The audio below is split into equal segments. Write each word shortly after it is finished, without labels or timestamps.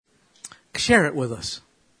Share it with us.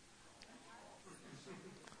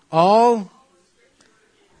 All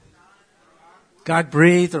God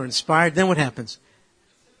breathed or inspired. Then what happens?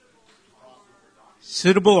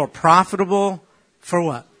 Suitable or profitable for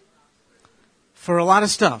what? For a lot of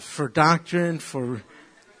stuff. For doctrine, for,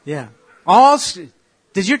 yeah.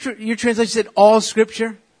 Did your translation said all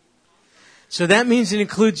Scripture? So that means it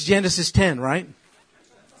includes Genesis 10, right?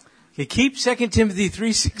 Okay, keep 2 Timothy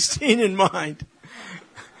 3:16 in mind.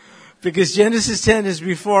 Because Genesis 10 is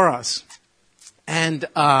before us. And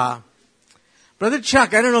Brother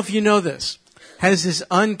Chuck, I don't know if you know this, has this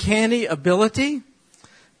uncanny ability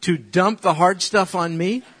to dump the hard stuff on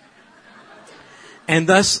me. And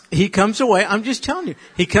thus, he comes away, I'm just telling you,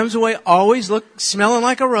 he comes away always smelling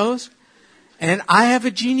like a rose. And I have a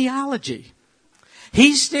genealogy.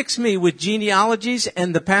 He sticks me with genealogies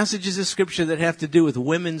and the passages of Scripture that have to do with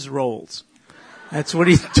women's roles. That's what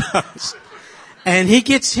he does. And he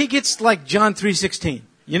gets like John 3:16.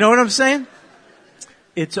 You know what I'm saying?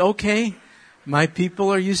 It's okay. My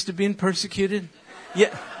people are used to being persecuted.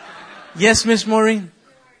 Yeah. Yes, Miss Maureen?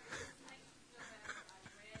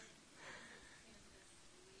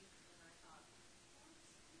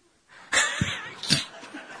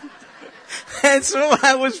 That's what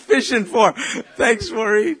I was fishing for. Thanks,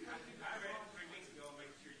 Maureen.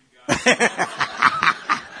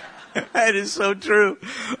 That is so true.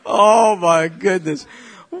 Oh my goodness.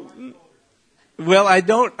 Well, I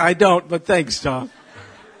don't, but thanks, Tom.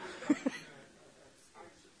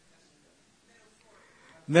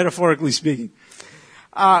 Metaphorically speaking.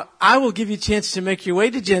 I will give you a chance to make your way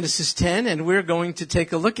to Genesis 10, and we're going to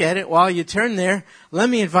take a look at it. While you turn there, let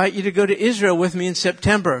me invite you to go to Israel with me in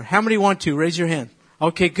September. How many want to? Raise your hand.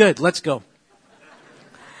 Okay, good. Let's go.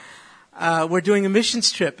 We're doing a missions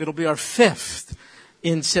trip. It'll be our 5th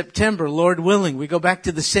in September, Lord willing. We go back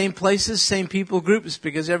to the same places, same people groups,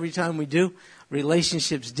 because every time we do,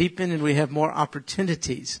 relationships deepen and we have more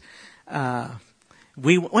opportunities.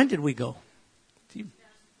 When did we go?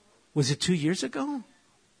 Was it 2 years ago?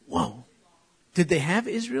 Whoa. Did they have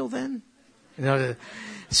Israel then? No.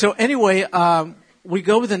 So anyway, we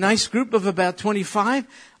go with a nice group of about 25.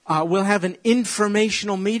 We'll have an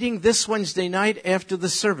informational meeting this Wednesday night after the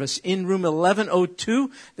service in room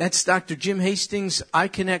 1102. That's Dr. Jim Hastings'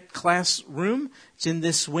 iConnect classroom. It's in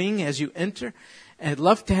this wing as you enter. I'd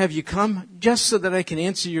love to have you come just so that I can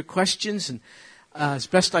answer your questions and as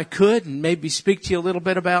best I could and maybe speak to you a little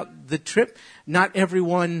bit about the trip. Not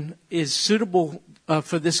everyone is suitable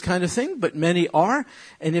for this kind of thing, but many are.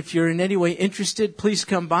 And if you're in any way interested, please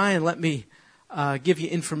come by and let me give you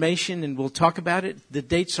information and we'll talk about it. The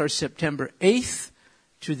dates are September 8th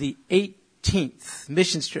to the 18th,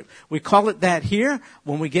 missions trip. We call it that here.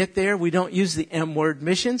 When we get there, we don't use the M word,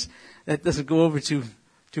 missions. That doesn't go over too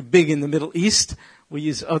big in the Middle East. We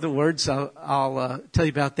use other words. I'll tell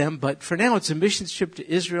you about them. But for now, it's a missions trip to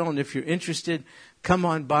Israel. And if you're interested, come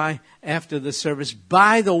on by after the service.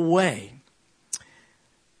 By the way,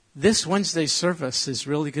 this Wednesday service is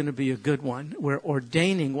really going to be a good one. We're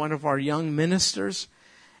ordaining one of our young ministers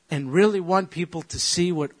and really want people to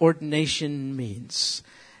see what ordination means.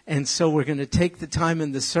 And so we're going to take the time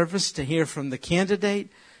in the service to hear from the candidate,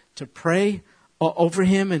 to pray over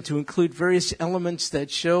him, and to include various elements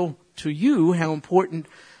that show to you how important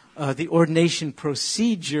the ordination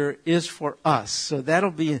procedure is for us. So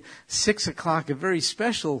that'll be 6 o'clock, a very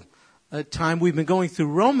special time. We've been going through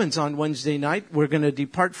Romans on Wednesday night. We're going to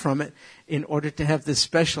depart from it in order to have this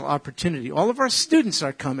special opportunity. All of our students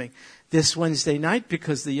are coming this Wednesday night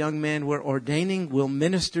because the young man we're ordaining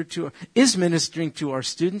is ministering to our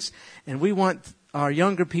students, and we want our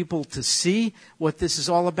younger people to see what this is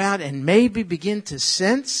all about and maybe begin to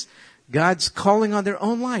sense God's calling on their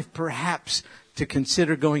own life, perhaps to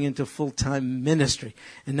consider going into full-time ministry.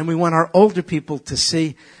 And then we want our older people to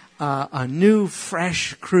see a new,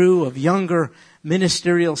 fresh crew of younger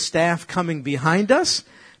ministerial staff coming behind us,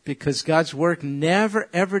 because God's work never,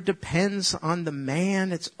 ever depends on the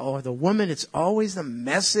man or the woman. It's always the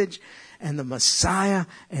message and the Messiah,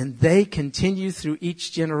 and they continue through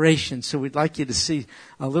each generation. So we'd like you to see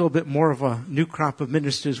a little bit more of a new crop of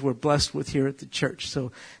ministers we're blessed with here at the church.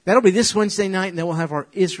 So that'll be this Wednesday night, and then we'll have our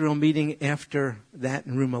Israel meeting after that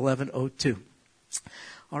in room 1102.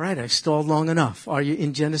 All right, I stalled long enough. Are you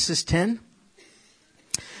in Genesis 10?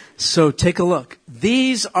 So take a look.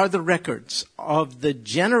 These are the records of the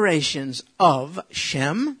generations of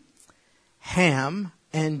Shem, Ham,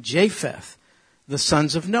 and Japheth, the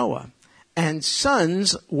sons of Noah. And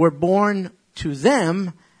sons were born to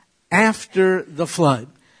them after the flood.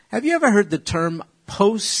 Have you ever heard the term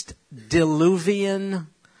post-diluvian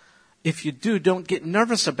if you do, don't get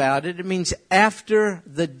nervous about it. It means after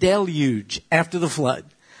the deluge, after the flood,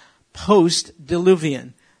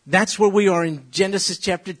 post-diluvian. That's where we are in Genesis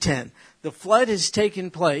chapter 10. The flood has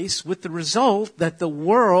taken place with the result that the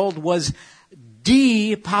world was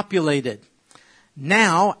depopulated.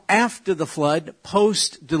 Now, after the flood,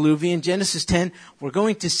 post-diluvian, Genesis 10, we're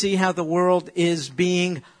going to see how the world is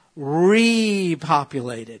being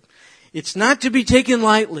repopulated. It's not to be taken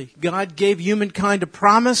lightly. God gave humankind a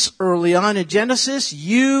promise early on in Genesis.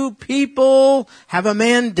 You people have a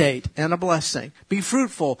mandate and a blessing. Be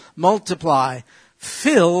fruitful, multiply,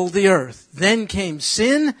 fill the earth. Then came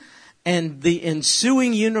sin and the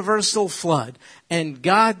ensuing universal flood. And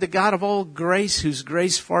God, the God of all grace, whose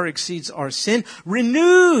grace far exceeds our sin,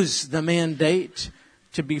 renews the mandate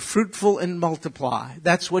to be fruitful and multiply.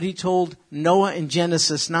 That's what he told Noah in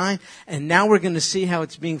Genesis 9. And now we're going to see how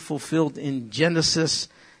it's being fulfilled in Genesis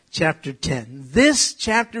chapter 10. This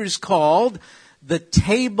chapter is called the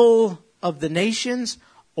Table of the Nations,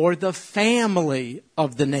 or the Family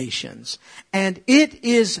of the Nations. And it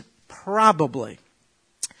is probably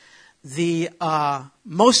the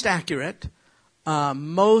most accurate,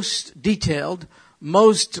 most detailed,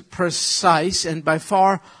 most precise, and by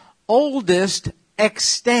far oldest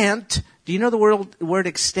extant. Do you know the word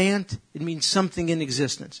extant? It means something in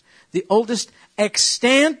existence. The oldest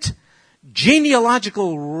extant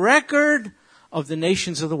genealogical record of the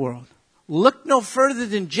nations of the world. Look no further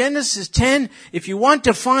than Genesis 10 if you want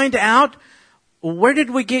to find out where did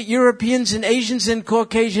we get Europeans and Asians and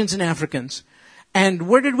Caucasians and Africans? And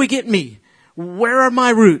where did we get me? Where are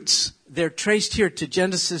my roots? They're traced here to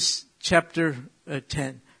Genesis chapter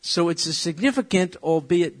 10. So it's a significant,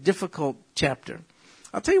 albeit difficult chapter.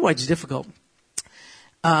 I'll tell you why it's difficult.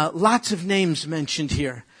 Lots of names mentioned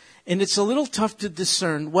here. And it's a little tough to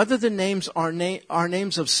discern whether the names are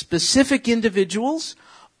names of specific individuals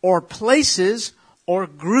or places or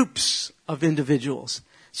groups of individuals.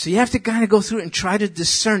 So you have to kind of go through it and try to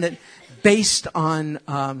discern it based on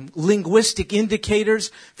linguistic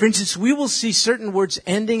indicators. For instance, we will see certain words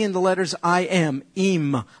ending in the letters I am,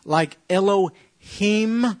 im, like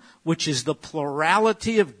Elohim, which is the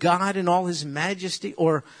plurality of God in all his majesty,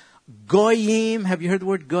 or goyim. Have you heard the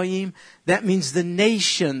word goyim? That means the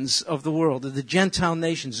nations of the world, the Gentile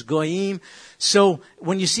nations, goyim. So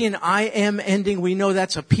when you see an I am ending, we know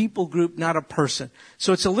that's a people group, not a person.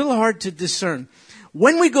 So it's a little hard to discern.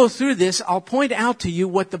 When we go through this, I'll point out to you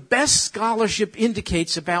what the best scholarship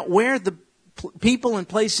indicates about where the people and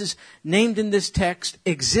places named in this text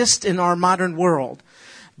exist in our modern world.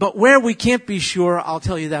 But where we can't be sure, I'll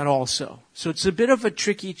tell you that also. So it's a bit of a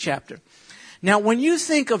tricky chapter. Now, when you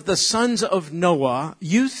think of the sons of Noah,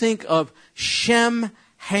 you think of Shem,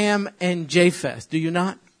 Ham, and Japheth, do you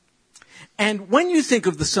not? And when you think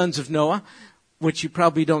of the sons of Noah, which you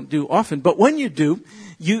probably don't do often, but when you do,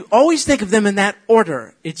 you always think of them in that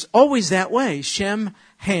order. It's always that way, Shem,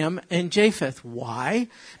 Ham, and Japheth. Why?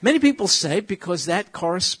 Many people say because that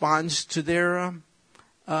corresponds to their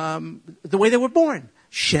the way they were born.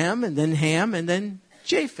 Shem, and then Ham, and then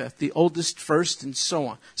Japheth, the oldest first, and so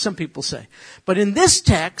on. Some people say. But in this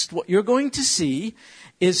text, what you're going to see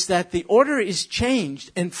is that the order is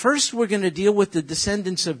changed. And first we're going to deal with the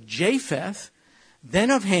descendants of Japheth,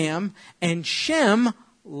 then of Ham, and Shem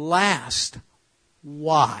last.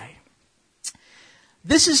 Why?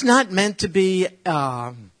 This is not meant to be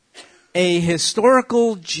a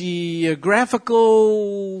historical,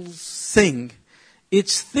 geographical thing.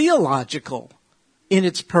 It's theological in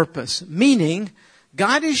its purpose, meaning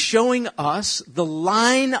God is showing us the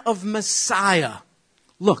line of Messiah.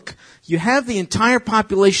 Look, you have the entire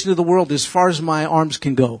population of the world as far as my arms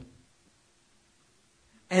can go.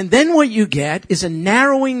 And then what you get is a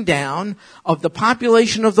narrowing down of the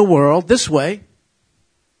population of the world this way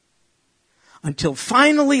until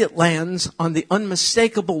finally it lands on the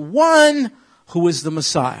unmistakable one who is the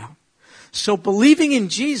Messiah. So believing in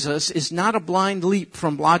Jesus is not a blind leap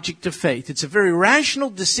from logic to faith. It's a very rational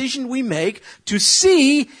decision we make to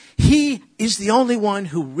see he is the only one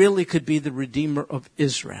who really could be the Redeemer of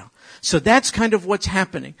Israel. So that's kind of what's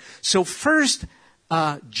happening. So first,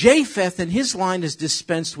 Japheth and his line is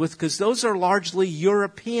dispensed with because those are largely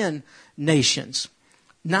European nations.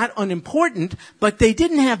 Not unimportant, but they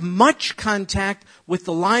didn't have much contact with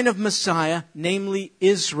the line of Messiah, namely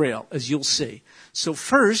Israel, as you'll see. So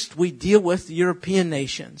first, we deal with the European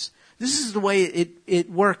nations. This is the way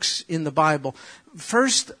it works in the Bible.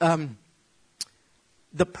 First,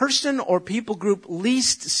 the person or people group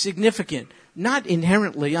least significant, not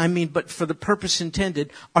inherently, but for the purpose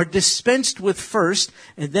intended, are dispensed with first,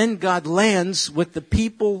 and then God lands with the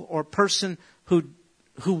people or person who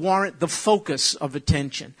who warrant the focus of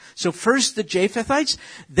attention. So first the Japhethites,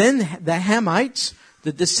 then the Hamites,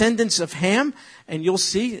 the descendants of Ham, and you'll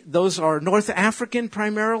see those are North African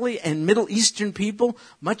primarily and Middle Eastern people,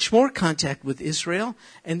 much more contact with Israel.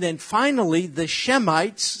 And then finally the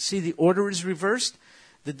Shemites, see the order is reversed,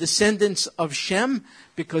 the descendants of Shem,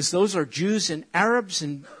 because those are Jews and Arabs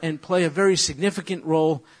and play a very significant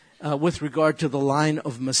role with regard to the line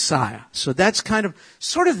of Messiah. So that's kind of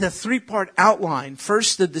sort of the three-part outline.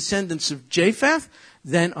 First the descendants of Japheth,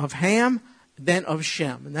 then of Ham, then of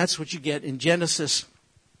Shem. And that's what you get in Genesis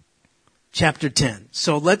chapter 10.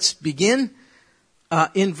 So let's begin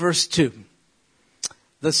in verse 2.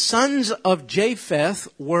 The sons of Japheth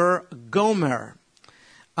were Gomer.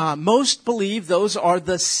 Most believe those are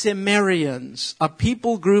the Cimmerians, a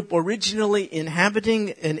people group originally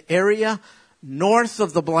inhabiting an area north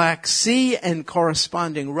of the Black Sea and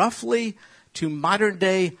corresponding roughly to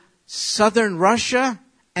modern-day southern Russia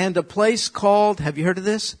and a place called, have you heard of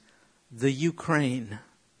this? The Ukraine.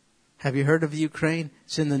 Have you heard of Ukraine?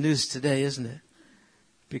 It's in the news today, isn't it?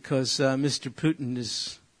 Because Mr. Putin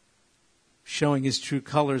is showing his true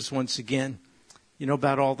colors once again. You know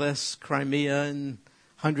about all this? Crimea and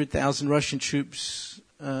 100,000 Russian troops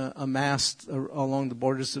amassed along the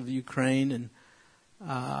borders of Ukraine.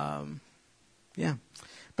 And yeah.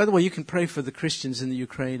 By the way, you can pray for the Christians in the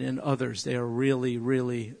Ukraine and others. They are really,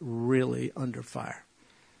 really, really under fire.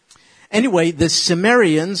 Anyway, the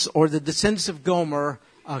Cimmerians, or the descendants of Gomer,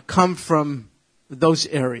 come from those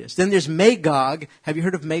areas. Then there's Magog. Have you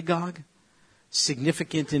heard of Magog?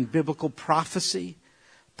 Significant in biblical prophecy.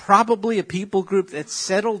 Probably a people group that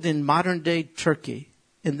settled in modern-day Turkey.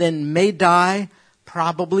 And then Madai,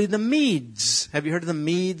 probably the Medes. Have you heard of the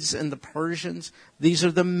Medes and the Persians? These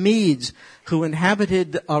are the Medes who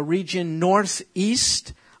inhabited a region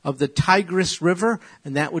northeast of the Tigris River,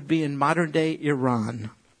 and that would be in modern-day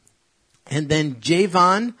Iran. And then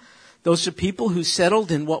Javan, those are people who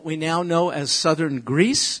settled in what we now know as southern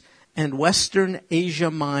Greece and western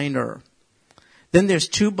Asia Minor. Then there's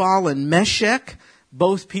Tubal and Meshech.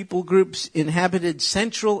 Both people groups inhabited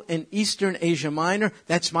central and eastern Asia Minor.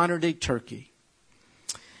 That's modern-day Turkey.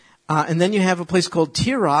 And then you have a place called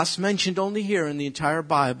Tiras, mentioned only here in the entire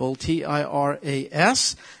Bible,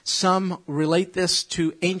 Tiras. Some relate this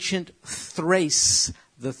to ancient Thrace,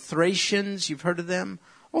 the Thracians. You've heard of them?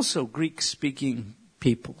 Also Greek-speaking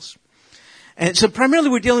peoples. And so primarily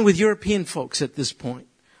we're dealing with European folks at this point.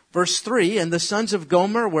 Verse 3, and the sons of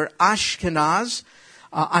Gomer were Ashkenaz,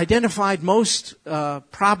 identified most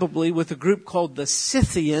probably with a group called the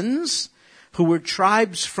Scythians, who were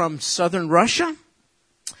tribes from southern Russia,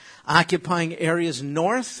 occupying areas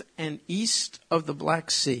north and east of the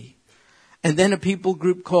Black Sea. And then a people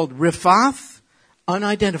group called Riphath,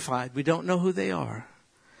 unidentified. We don't know who they are.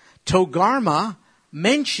 Togarmah,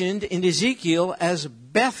 mentioned in Ezekiel as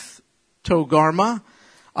Beth Togarmah,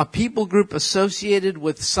 a people group associated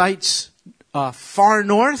with sites far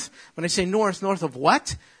north. When I say north, north of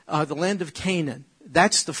what? The land of Canaan.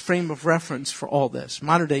 That's the frame of reference for all this,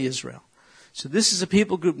 modern-day Israel. So this is a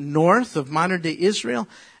people group north of modern-day Israel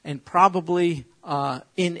and probably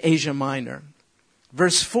in Asia Minor.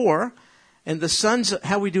 Verse 4, and the sons,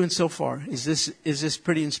 how are we doing so far? Is this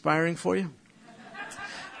pretty inspiring for you?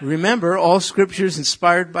 Remember, all Scripture is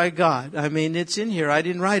inspired by God. I mean, it's in here. I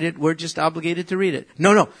didn't write it. We're just obligated to read it.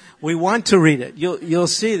 No. We want to read it. You'll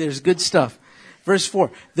see there's good stuff. Verse 4.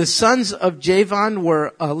 The sons of Javan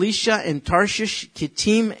were Elisha and Tarshish,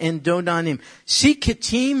 Kittim and Dodanim. See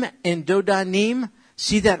Kittim and Dodanim?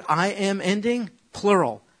 See that I am ending?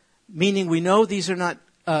 Plural. Meaning we know these are not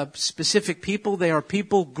specific people. They are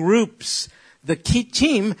people groups. The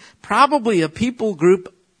Kittim, probably a people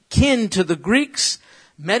group kin to the Greeks,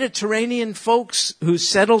 Mediterranean folks who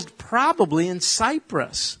settled probably in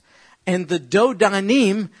Cyprus. And the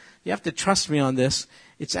Dodanim, you have to trust me on this,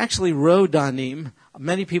 it's actually Rodanim.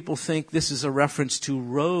 Many people think this is a reference to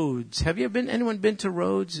Rhodes. Have you anyone been to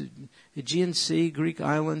Rhodes? Aegean Sea, Greek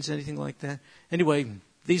islands, anything like that? Anyway,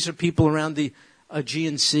 these are people around the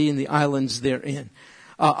Aegean Sea and the islands therein.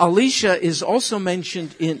 Elisha is also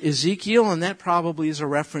mentioned in Ezekiel, and that probably is a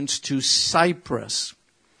reference to Cyprus.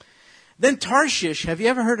 Then Tarshish. Have you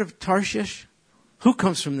ever heard of Tarshish? Who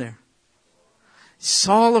comes from there?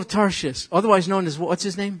 Saul of Tarshish, otherwise known as, what's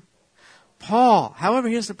his name? Paul. However,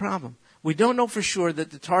 here's the problem. We don't know for sure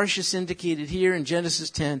that the Tarshish indicated here in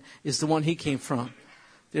Genesis 10 is the one he came from.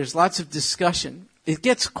 There's lots of discussion. It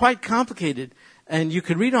gets quite complicated, and you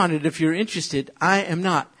can read on it if you're interested. I am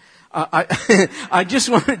not. I just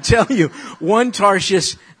want to tell you, one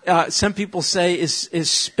Tarshish, some people say is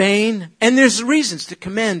Spain, and there's reasons to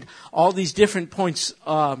commend all these different points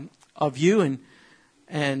of view,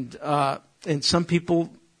 And some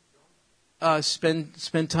people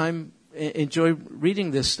spend time, enjoy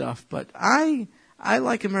reading this stuff. But I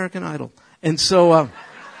like American Idol. And so,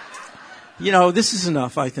 this is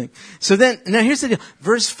enough, I think. So then, now here's the deal.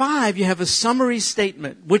 Verse 5, you have a summary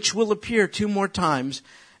statement, which will appear 2 more times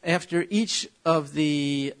after each of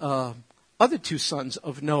the other 2 sons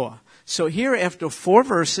of Noah. So here, after 4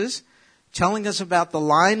 verses, telling us about the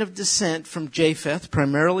line of descent from Japheth,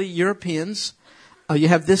 primarily Europeans, you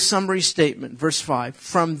have this summary statement, verse 5.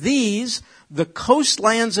 From these, the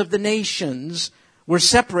coastlands of the nations were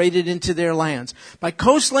separated into their lands. By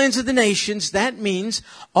coastlands of the nations, that means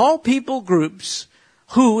all people groups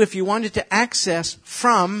who, if you wanted to access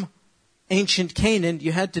from ancient Canaan,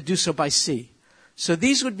 you had to do so by sea. So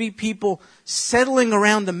these would be people settling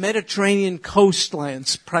around the Mediterranean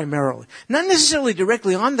coastlands primarily. Not necessarily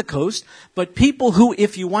directly on the coast, but people who,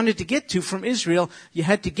 if you wanted to get to from Israel, you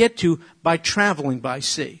had to get to by traveling by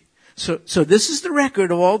sea. So this is the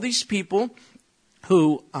record of all these people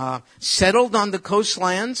who settled on the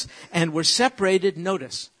coastlands and were separated.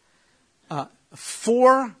 Notice,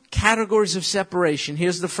 4 categories of separation.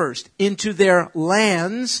 Here's the first. Into their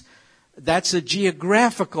lands, that's a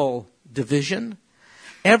geographical division.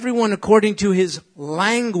 Everyone according to his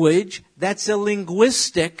language, that's a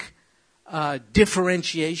linguistic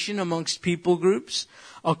differentiation amongst people groups.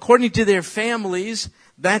 According to their families,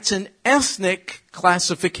 that's an ethnic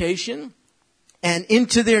classification. And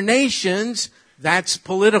into their nations, that's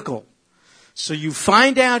political. So you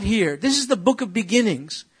find out here, this is the book of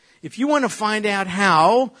beginnings. If you want to find out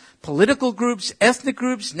how political groups, ethnic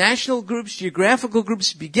groups, national groups, geographical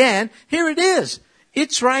groups began, here it is.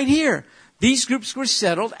 It's right here. These groups were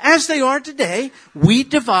settled as they are today. We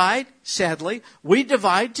divide, sadly,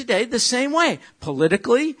 today the same way.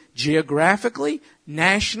 Politically, geographically,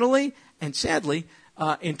 nationally, and sadly,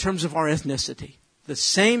 in terms of our ethnicity. The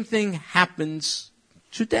same thing happens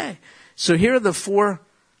today. So here are the 4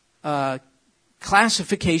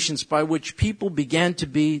 classifications by which people began to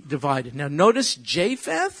be divided. Now notice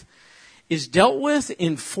Japheth is dealt with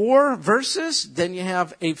in 4 verses. Then you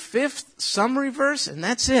have a 5th summary verse, and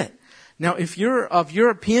that's it. Now, if you're of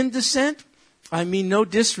European descent, I mean no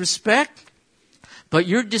disrespect, but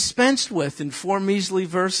you're dispensed with in 4 measly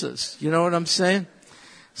verses. You know what I'm saying?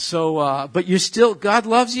 So, but you're still, God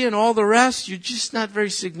loves you and all the rest, you're just not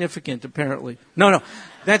very significant, apparently. No,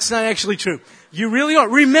 that's not actually true. You really are.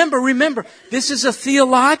 Remember, this is a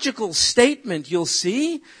theological statement, you'll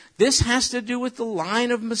see. This has to do with the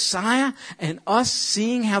line of Messiah and us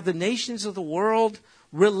seeing how the nations of the world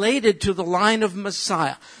related to the line of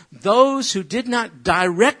Messiah. Those who did not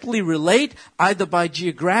directly relate, either by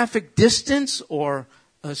geographic distance or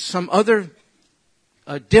some other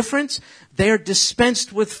difference, they are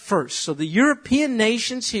dispensed with first. So the European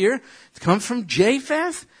nations here come from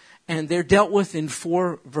Japheth, and they're dealt with in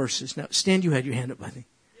 4 verses. Now, Stan, you had your hand up, I think.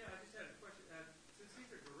 Yeah, I just had a question. Since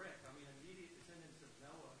these are direct, I mean, immediate descendants of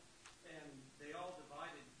Noah, and they all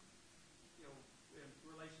divided, in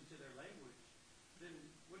relation to their language, then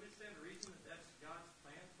wouldn't it stand to reason that that's God's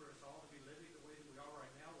plan for us all to be living the way that we are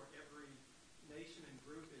right now, where every nation and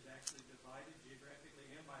group is actually divided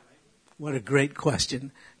geographically and by language? What a great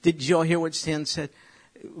question. Did you all hear what Stan said?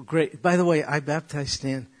 Great. By the way, I baptized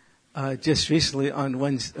Stan just recently on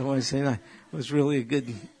Wednesday night. It was really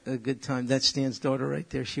a good time. That's Stan's daughter right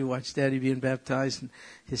there. She watched Daddy being baptized, and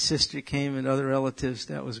his sister came and other relatives.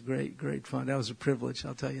 That was great fun. That was a privilege,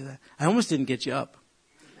 I'll tell you that. I almost didn't get you up.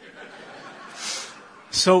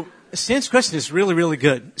 So Stan's question is really, really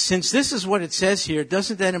good. Since this is what it says here,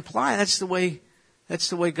 doesn't that imply that's the way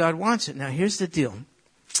God wants it? Now here's the deal.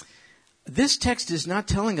 This text is not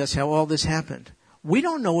telling us how all this happened. We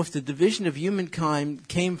don't know if the division of humankind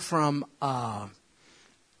came from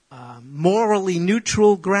morally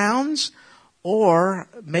neutral grounds, or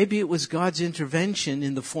maybe it was God's intervention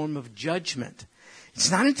in the form of judgment.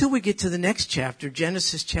 It's not until we get to the next chapter,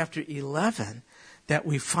 Genesis chapter 11, that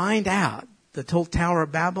we find out, the whole Tower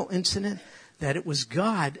of Babel incident, that it was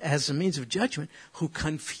God, as a means of judgment, who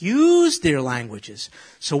confused their languages.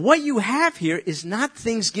 So what you have here is not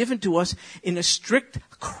things given to us in a strict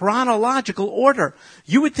chronological order.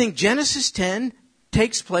 You would think Genesis 10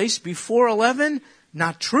 takes place before 11.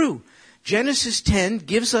 Not true. Genesis 10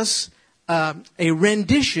 gives us a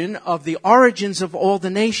rendition of the origins of all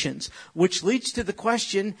the nations, which leads to the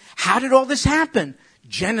question, how did all this happen?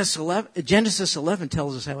 Genesis 11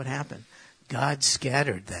 tells us how it happened. God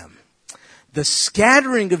scattered them. The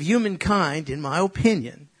scattering of humankind, in my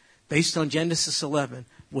opinion, based on Genesis 11,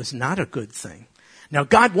 was not a good thing. Now,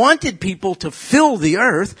 God wanted people to fill the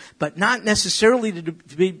earth, but not necessarily to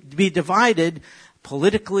be divided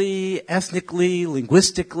politically, ethnically,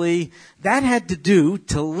 linguistically. That had to do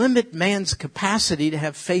to limit man's capacity to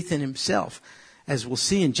have faith in himself, as we'll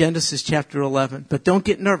see in Genesis chapter 11. But don't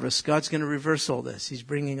get nervous. God's going to reverse all this. He's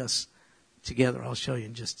bringing us together. I'll show you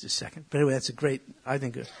in just a second. But anyway, that's a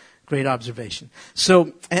great observation.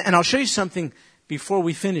 So, and I'll show you something before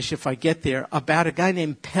we finish, if I get there, about a guy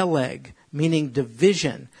named Peleg, meaning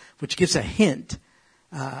division, which gives a hint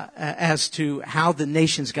as to how the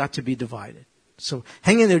nations got to be divided. So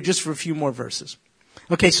hang in there just for a few more verses.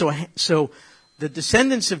 Okay, so the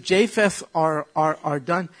descendants of Japheth are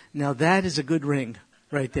done. Now that is a good ring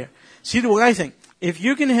right there. See the way I think. If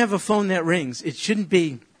you're going to have a phone that rings, it shouldn't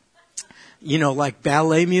be, like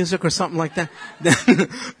ballet music or something like that.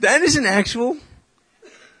 That is an actual.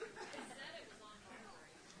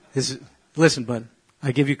 Listen, bud.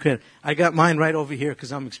 I give you credit. I got mine right over here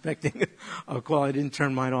because I'm expecting a call. I didn't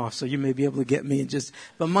turn mine off, so you may be able to get me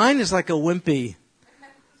but mine is like a wimpy.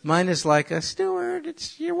 Mine is like a Stuart,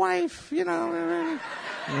 it's your wife, I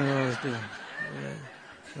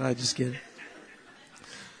just get it.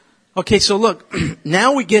 Okay, so look,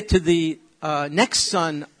 now we get to the next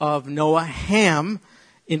son of Noah, Ham,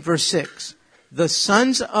 in verse 6. The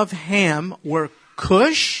sons of Ham were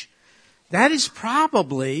Cush. That is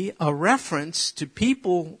probably a reference to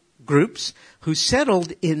people groups who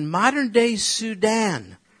settled in modern-day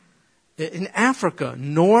Sudan, in Africa,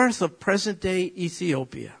 north of present-day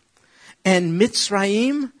Ethiopia. And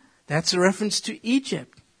Mitzrayim, that's a reference to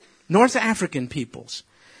Egypt, North African peoples.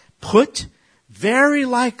 Put, very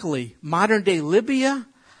likely, modern-day Libya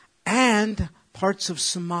and parts of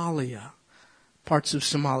Somalia.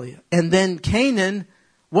 And then Canaan,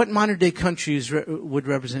 what modern-day countries would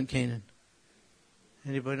represent Canaan?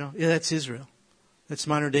 Anybody know? Yeah, that's Israel. That's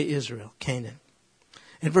modern-day Israel, Canaan.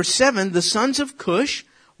 In verse 7, the sons of Cush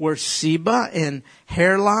were Seba and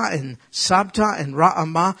Herlah and Sabta and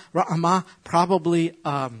Ra'amah. Ra'amah, probably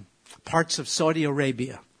parts of Saudi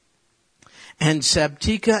Arabia. And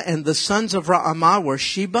Sabtika, and the sons of Ra'amah were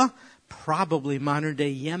Sheba, probably modern-day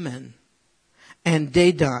Yemen. And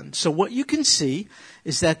Dedan. So what you can see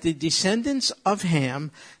is that the descendants of Ham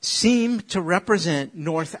seem to represent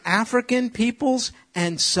North African peoples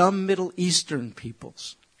and some Middle Eastern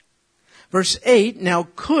peoples. Verse 8, now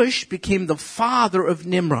Cush became the father of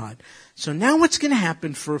Nimrod. So now what's going to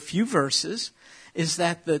happen for a few verses is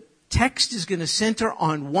that the text is going to center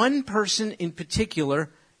on one person in particular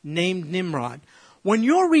named Nimrod. When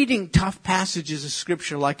you're reading tough passages of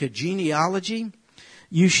Scripture like a genealogy,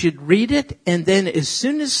 you should read it, and then as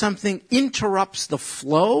soon as something interrupts the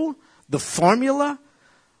flow, the formula,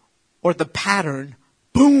 or the pattern,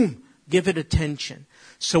 boom, give it attention.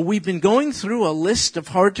 So we've been going through a list of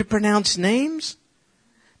hard-to-pronounce names,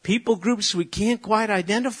 people groups we can't quite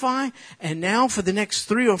identify, and now for the next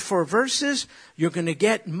 3 or 4 verses, you're going to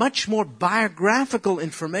get much more biographical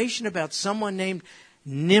information about someone named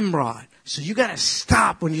Nimrod. So you got to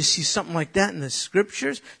stop when you see something like that in the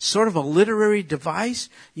Scriptures, sort of a literary device.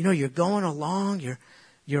 You're going along,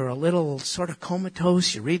 you're a little sort of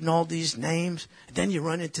comatose, you're reading all these names, and then you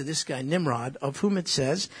run into this guy Nimrod, of whom it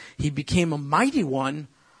says he became a mighty one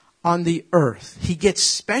on the earth. He gets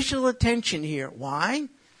special attention here. Why?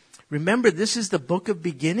 Remember, this is the book of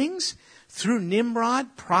beginnings. Through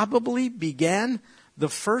Nimrod probably began the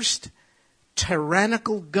first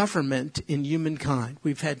tyrannical government in humankind.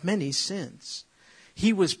 We've had many since.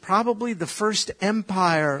 He was probably the first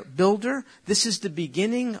empire builder. This is the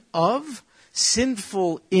beginning of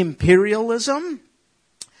sinful imperialism.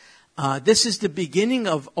 This is the beginning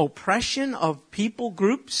of oppression of people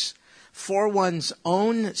groups for one's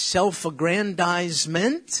own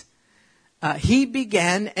self-aggrandizement. He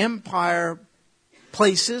began empire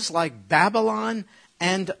places like Babylon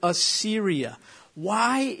and Assyria.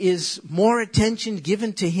 Why is more attention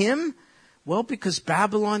given to him? Well, because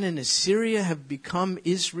Babylon and Assyria have become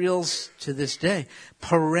Israel's, to this day,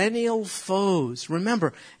 perennial foes.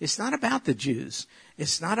 Remember, it's not about the Jews.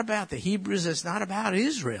 It's not about the Hebrews. It's not about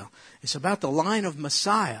Israel. It's about the line of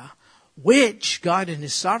Messiah, which God in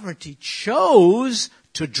His sovereignty chose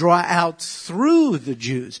to draw out through the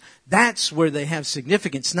Jews. That's where they have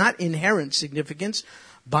significance, not inherent significance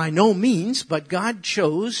by no means, but God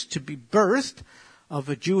chose to be birthed of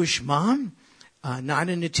a Jewish mom, not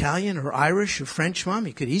an Italian or Irish or French mom.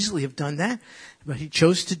 He could easily have done that, but He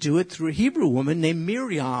chose to do it through a Hebrew woman named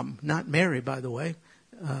Miriam, not Mary, by the way.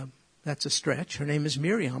 That's a stretch. Her name is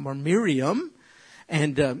Miriam or Miriam.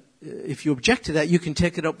 And if you object to that, you can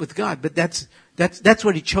take it up with God. But that's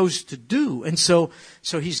what he chose to do. And so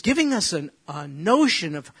he's giving us a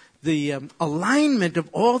notion of the alignment of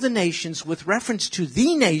all the nations with reference to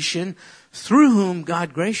the nation through whom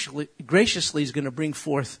God graciously is going to bring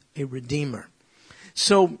forth a Redeemer.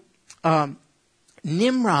 So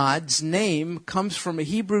Nimrod's name comes from a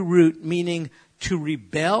Hebrew root meaning to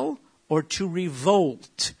rebel or to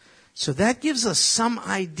revolt. So that gives us some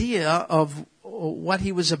idea of what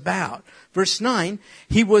he was about. Verse 9,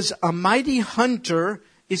 he was a mighty hunter.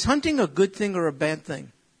 Is hunting a good thing or a bad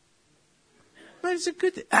thing? Well, it's a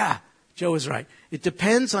good thing. Joe is right. It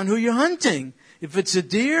depends on who you're hunting. If it's a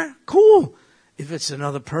deer, cool. If it's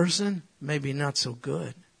another person, maybe not so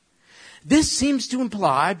good. This seems to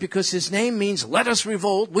imply, because his name means let us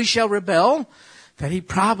revolt, we shall rebel, that he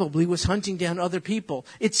probably was hunting down other people.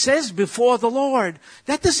 It says before the Lord.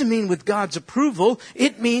 That doesn't mean with God's approval.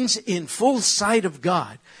 It means in full sight of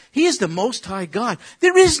God. He is the Most High God.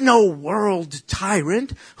 There is no world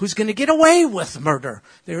tyrant who's going to get away with murder.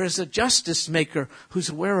 There is a justice maker who's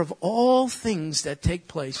aware of all things that take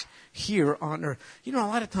place here on earth. You know, a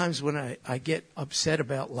lot of times when I get upset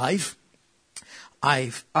about life,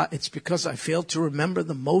 it's because I fail to remember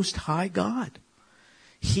the Most High God.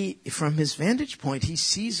 He, from his vantage point, he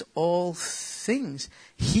sees all things.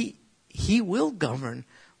 He will govern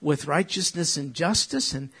with righteousness and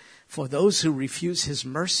justice, and for those who refuse his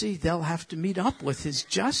mercy, they'll have to meet up with his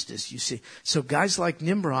justice, you see. So guys like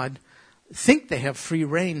Nimrod think they have free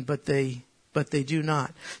reign, but they do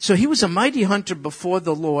not. So he was a mighty hunter before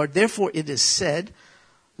the Lord. Therefore it is said,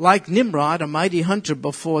 like Nimrod, a mighty hunter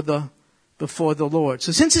before the Lord.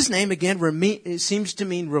 So since his name again seems to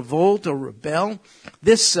mean revolt or rebel,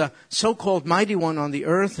 this so-called mighty one on the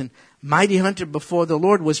earth and mighty hunter before the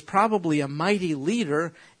Lord was probably a mighty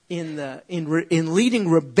leader in leading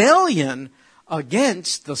rebellion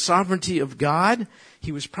against the sovereignty of God.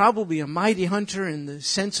 He was probably a mighty hunter in the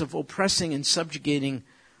sense of oppressing and subjugating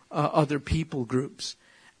other people groups.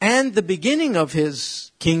 And the beginning of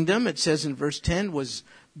his kingdom, it says in verse 10, was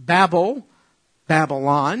Babylon,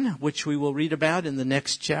 which we will read about in the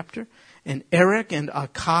next chapter, and Erech and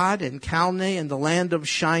Akkad and Calneh and the land of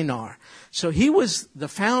Shinar. So he was the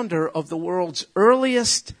founder of the world's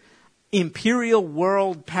earliest imperial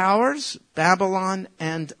world powers, Babylon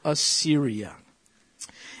and Assyria.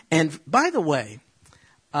 And by the way,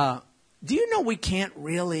 do you know we can't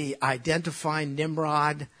really identify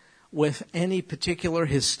Nimrod with any particular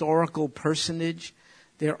historical personage?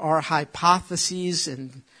 There are hypotheses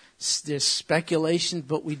and there's speculation,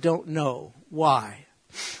 but we don't know. Why?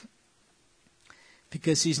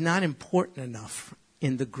 Because he's not important enough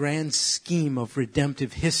in the grand scheme of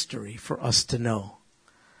redemptive history for us to know.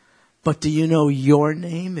 But do you know your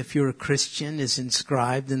name, if you're a Christian, is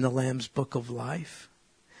inscribed in the Lamb's Book of Life?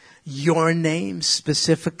 Your name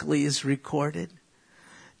specifically is recorded.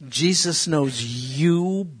 Jesus knows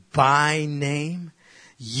you by name.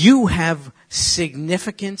 You have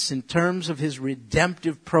significance in terms of his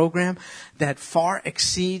redemptive program that far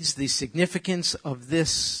exceeds the significance of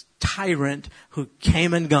this tyrant who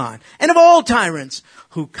came and gone, and of all tyrants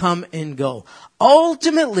who come and go.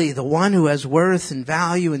 Ultimately, the one who has worth and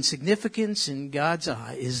value and significance in God's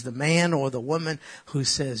eye is the man or the woman who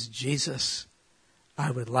says, Jesus,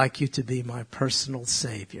 I would like you to be my personal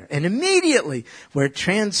Savior. And immediately we're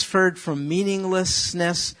transferred from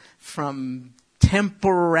meaninglessness, from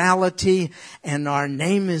temporality, and our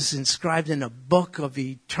name is inscribed in a book of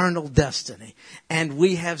eternal destiny. And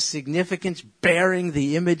we have significance bearing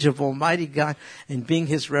the image of Almighty God and being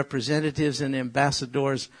his representatives and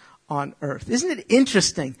ambassadors on earth. Isn't it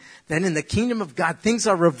interesting that in the kingdom of God, things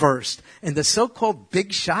are reversed, and the so-called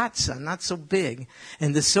big shots are not so big,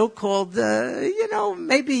 and the so-called,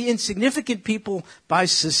 maybe insignificant people by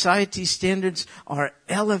society standards are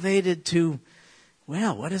elevated to,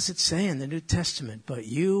 well, what does it say in the New Testament? But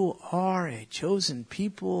you are a chosen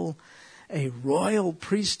people, a royal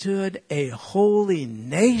priesthood, a holy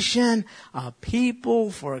nation, a people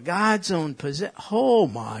for God's own possession. Oh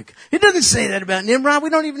my God. It doesn't say that about Nimrod. We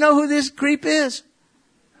don't even know who this creep is.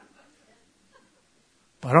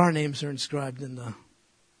 But our names are inscribed in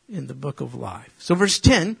the book of life. So verse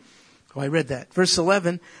 10, I read that. Verse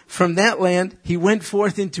 11, from that land he went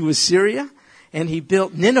forth into Assyria and he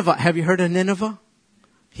built Nineveh. Have you heard of Nineveh?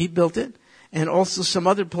 He built it. And also some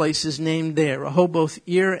other places named there, Rehoboth,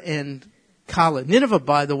 Ir, and Kala. Nineveh,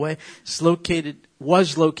 by the way,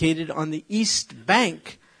 was located on the east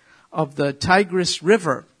bank of the Tigris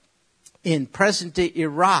River in present-day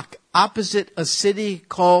Iraq, opposite a city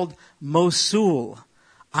called Mosul.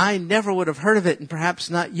 I never would have heard of it, and perhaps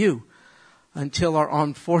not you, until our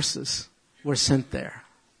armed forces were sent there.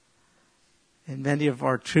 And many of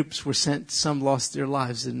our troops were sent, some lost their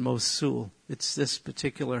lives in Mosul. It's this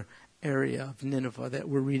particular area of Nineveh that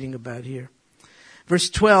we're reading about here. Verse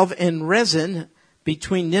 12, and Rezin,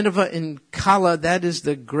 between Nineveh and Kala, that is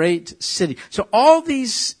the great city. So all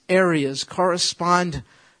these areas correspond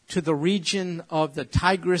to the region of the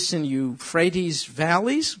Tigris and Euphrates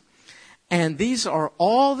valleys. And these are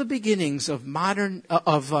all the beginnings of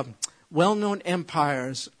well-known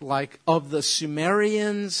empires, like of the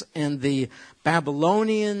Sumerians and the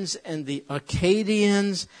Babylonians and the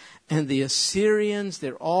Akkadians and the Assyrians.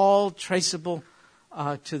 They're all traceable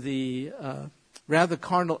to the rather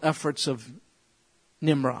carnal efforts of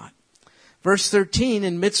Nimrod. Verse 13,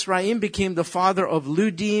 and Mitzrayim became the father of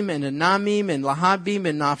Ludim and Anamim and Lahabim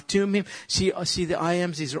and Naphtumim. See the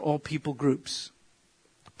Iams? These are all people groups,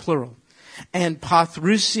 plural. And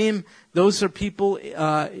Pathrusim, those are people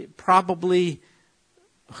probably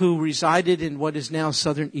who resided in what is now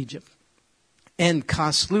southern Egypt. And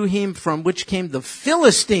Kasluhim, from which came the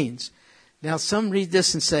Philistines. Now some read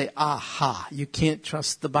this and say, aha, you can't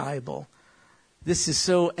trust the Bible. This is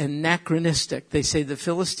so anachronistic. They say the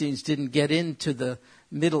Philistines didn't get into the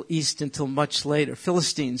Middle East until much later.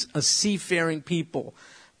 Philistines, a seafaring people,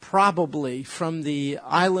 probably from the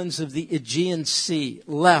islands of the Aegean Sea,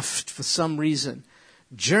 left for some reason,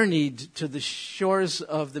 journeyed to the shores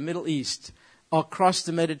of the Middle East, across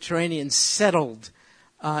the Mediterranean, settled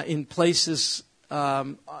in places,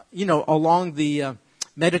 along the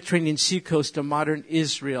Mediterranean seacoast of modern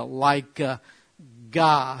Israel, like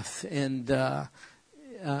Gath and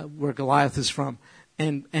where Goliath is from,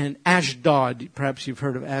 and Ashdod. Perhaps you've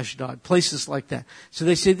heard of Ashdod, places like that. So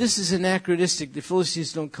they say this is anachronistic. The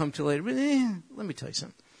Philistines don't come till later. But let me tell you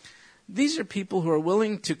something. These are people who are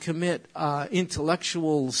willing to commit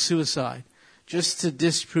intellectual suicide just to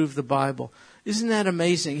disprove the Bible. Isn't that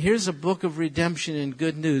amazing? Here's a book of redemption and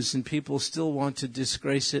good news, and people still want to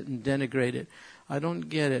disgrace it and denigrate it. I don't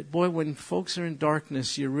get it. Boy, when folks are in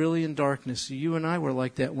darkness, you're really in darkness. You and I were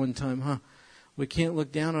like that one time, huh? We can't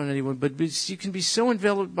look down on anyone, but you can be so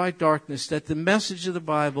enveloped by darkness that the message of the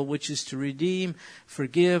Bible, which is to redeem,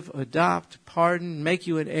 forgive, adopt, pardon, make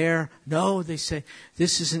you an heir. No, they say,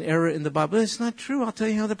 this is an error in the Bible. It's not true. I'll tell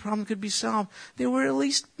you how the problem could be solved. There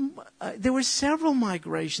were several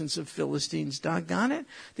migrations of Philistines, doggone it.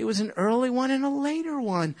 There was an early one and a later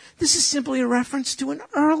one. This is simply a reference to an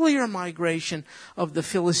earlier migration of the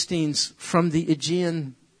Philistines from the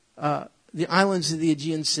Aegean the islands of the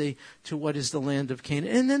Aegean Sea to what is the land of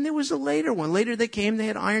Canaan. And then there was a later one. Later they came, they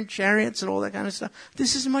had iron chariots and all that kind of stuff.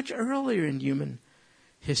 This is much earlier in human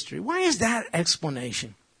history. Why is that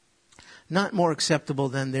explanation not more acceptable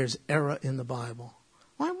than there's error in the Bible?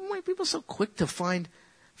 Why are people so quick to find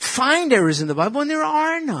errors in the Bible when there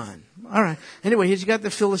are none? All right. Anyway, here's you got the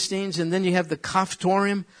Philistines, and then you have the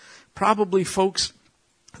Kaphtorim, probably folks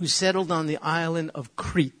who settled on the island of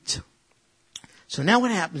Crete. So now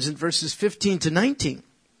what happens in verses 15 to 19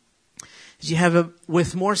 is you have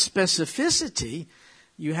with more specificity,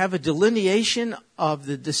 you have a delineation of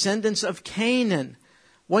the descendants of Canaan.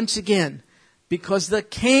 Once again, because the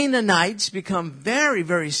Canaanites become very,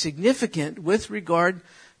 very significant with regard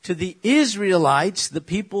to the Israelites, the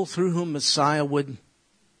people through whom Messiah would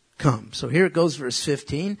come. So here it goes, verse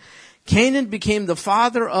 15. Canaan became the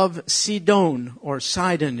father of Sidon, or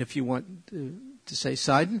Sidon, if you want to say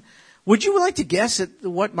Sidon. Would you like to guess at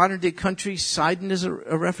what modern-day country Sidon is a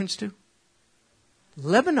reference to?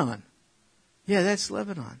 Lebanon. Yeah, that's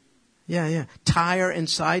Lebanon. Yeah. Tyre and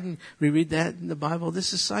Sidon, we read that in the Bible.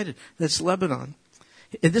 This is Sidon. That's Lebanon.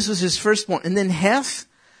 And this was his firstborn. And then Heth.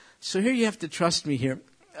 So here you have to trust me here.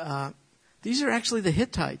 These are actually the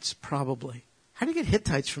Hittites, probably. How do you get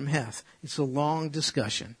Hittites from Heth? It's a long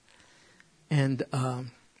discussion. And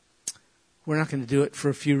we're not going to do it for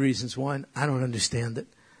a few reasons. One, I don't understand it.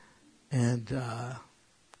 And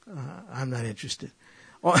I'm not interested.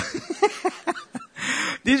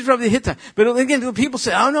 These are from the Hittites. But again, the people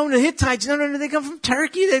say, oh no, the Hittites, no, they come from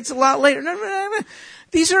Turkey. That's a lot later. No.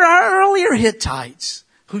 These are our earlier Hittites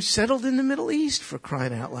who settled in the Middle East, for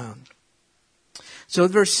crying out loud. So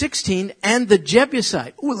verse 16, and the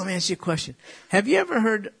Jebusite. Ooh, let me ask you a question. Have you ever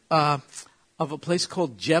heard of a place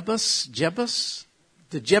called Jebus? Jebus?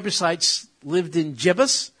 The Jebusites lived in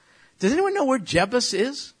Jebus. Does anyone know where Jebus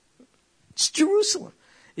is? It's Jerusalem.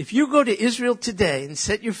 If you go to Israel today and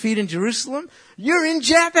set your feet in Jerusalem, you're in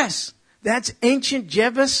Jebus. That's ancient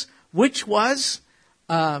Jebus, which was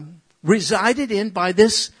resided in by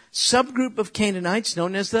this subgroup of Canaanites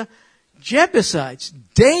known as the Jebusites.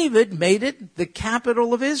 David made it the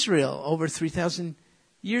capital of Israel over 3,000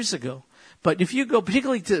 years ago. But if you go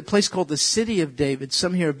particularly to a place called the City of David,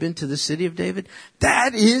 some here have been to the City of David,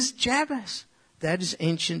 that is Jebus. That is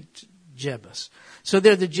ancient Jebus. So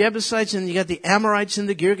they're the Jebusites, and you got the Amorites and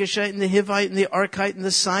the Girgashite and the Hivite and the Arkite and the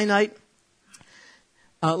Sinite.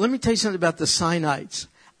 Let me tell you something about the Sinites.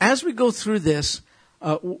 As we go through this,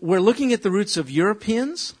 we're looking at the roots of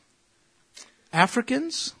Europeans,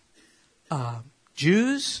 Africans,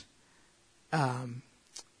 Jews,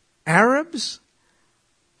 Arabs.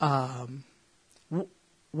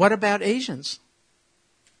 What about Asians?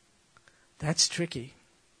 That's tricky.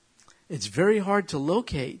 It's very hard to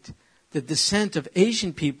locate the descent of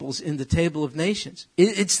Asian peoples in the Table of Nations.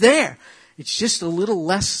 It's there. It's just a little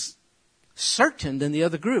less certain than the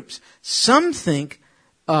other groups. Some think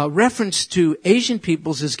reference to Asian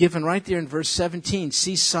peoples is given right there in verse 17.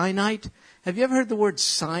 See Sinite? Have you ever heard the word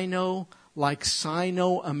Sino, like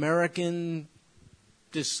Sino-American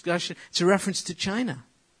discussion? It's a reference to China.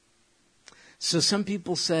 So some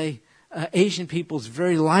people say Asian peoples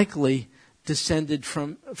very likely descended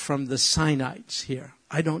from the Sinites here.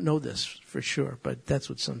 I don't know this for sure, but that's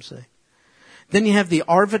what some say. Then you have the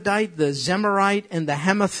Arvadite, the Zemarite, and the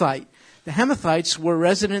Hamathite. The Hamathites were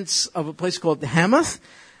residents of a place called the Hamath,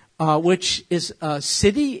 which is a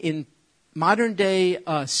city in modern-day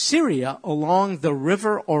Syria along the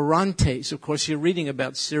river Orontes. Of course, you're reading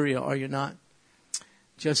about Syria, are you not?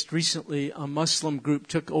 Just recently, a Muslim group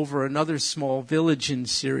took over another small village in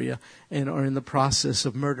Syria and are in the process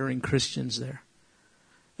of murdering Christians there.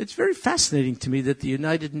 It's very fascinating to me that the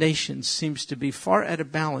United Nations seems to be far out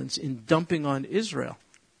of balance in dumping on Israel.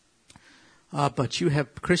 But you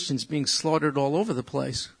have Christians being slaughtered all over the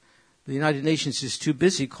place. The United Nations is too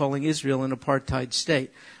busy calling Israel an apartheid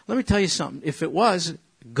state. Let me tell you something. If it was,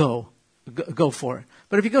 go for it.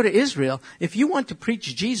 But if you go to Israel, if you want to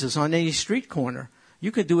preach Jesus on any street corner,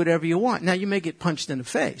 you can do whatever you want. Now, you may get punched in the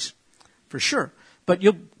face, for sure. But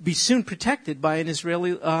you'll be soon protected by an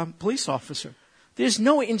Israeli police officer. There's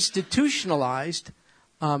no institutionalized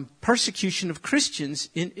persecution of Christians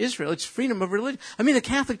in Israel. It's freedom of religion. I mean, the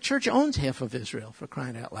Catholic Church owns half of Israel, for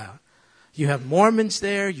crying out loud. You have Mormons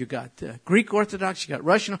there. You got Greek Orthodox. You got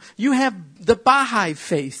Russian. You have the Baha'i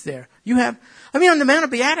faith there. You have, on the Mount of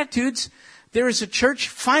Beatitudes, there is a church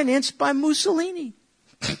financed by Mussolini.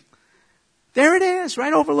 There it is,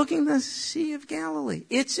 right overlooking the Sea of Galilee.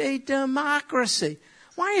 It's a democracy.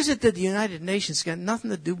 Why is it that the United Nations got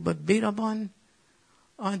nothing to do but beat up on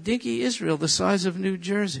dinky Israel the size of New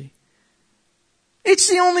Jersey? It's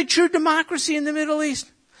the only true democracy in the Middle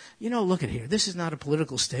East. Look at here. This is not a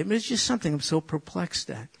political statement. It's just something I'm so perplexed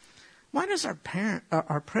at. Why does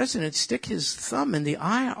our president stick his thumb in the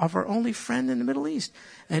eye of our only friend in the Middle East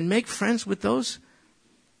and make friends with those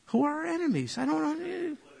who are our enemies? I don't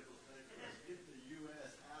know.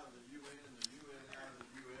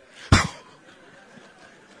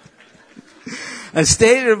 As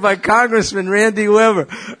stated by Congressman Randy Weber.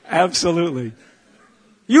 Absolutely.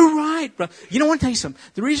 You're right, bro. I want to tell you something.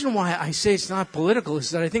 The reason why I say it's not political is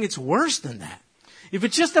that I think it's worse than that. If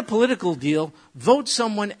it's just a political deal, vote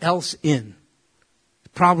someone else in.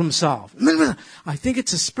 Problem solved. I think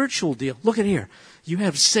it's a spiritual deal. Look at here. You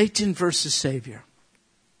have Satan versus Savior.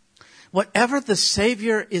 Whatever the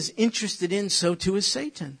Savior is interested in, so too is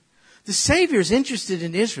Satan. The Savior is interested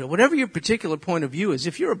in Israel. Whatever your particular point of view is,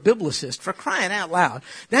 if you're a biblicist, for crying out loud,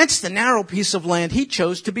 that's the narrow piece of land he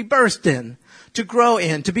chose to be birthed in, to grow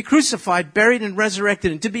in, to be crucified, buried, and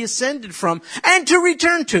resurrected, and to be ascended from, and to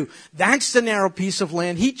return to. That's the narrow piece of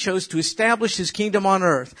land he chose to establish his kingdom on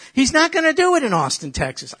earth. He's not going to do it in Austin,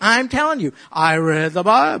 Texas. I'm telling you, I read the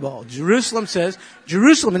Bible. Jerusalem says,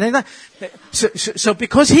 Jerusalem. And so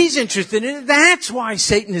because he's interested in it, that's why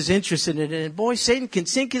Satan is interested in it. And boy, Satan can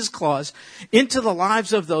sink his claws into the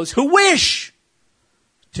lives of those who wish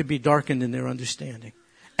to be darkened in their understanding.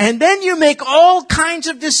 And then you make all kinds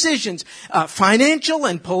of decisions, financial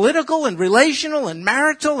and political and relational and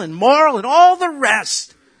marital and moral and all the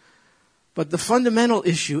rest. But the fundamental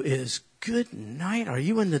issue is, good night. Are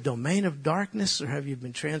you in the domain of darkness, or have you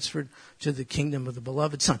been transferred to the kingdom of the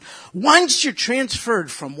beloved Son? Once you're transferred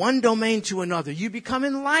from one domain to another, you become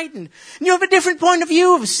enlightened. And you have a different point of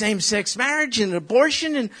view of same-sex marriage and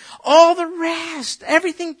abortion and all the rest.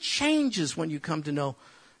 Everything changes when you come to know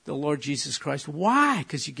the Lord Jesus Christ. Why?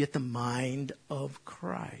 Because you get the mind of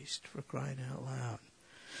Christ, for crying out loud.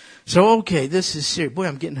 So, okay, this is serious. Boy,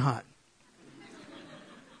 I'm getting hot.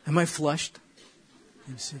 Am I flushed?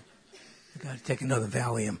 Let me see. I got to take another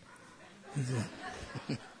Valium.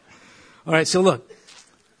 All right, so look.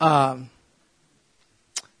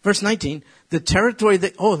 Verse 19, the territory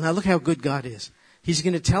that, now look how good God is. He's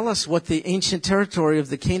going to tell us what the ancient territory of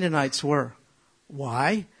the Canaanites were.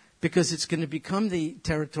 Why? Because it's going to become the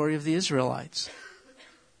territory of the Israelites.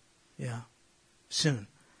 Yeah, soon.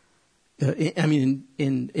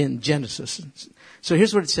 in Genesis. So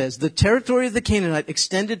here's what it says. The territory of the Canaanite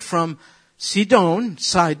extended from Sidon,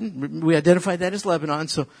 we identified that as Lebanon,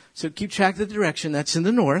 so keep track of the direction. That's in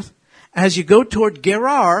the north. As you go toward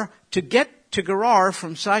Gerar, to get to Gerar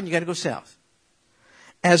from Sidon, you got to go south.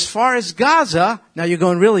 As far as Gaza, now you're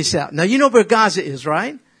going really south. Now you know where Gaza is,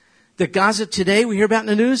 right? The Gaza today we hear about in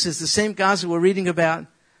the news is the same Gaza we're reading about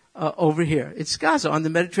over here. It's Gaza on the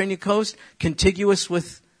Mediterranean coast, contiguous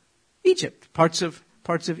with Egypt, parts of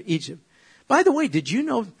Egypt. By the way, did you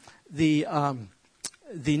know the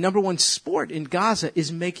number one sport in Gaza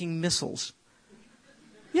is making missiles?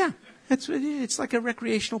 Yeah, it's like a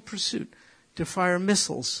recreational pursuit to fire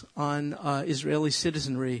missiles on Israeli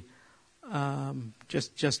citizenry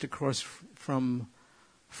just across from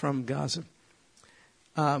Gaza.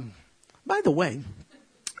 By the way,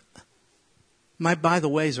 my by the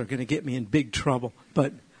ways are going to get me in big trouble,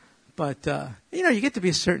 but you get to be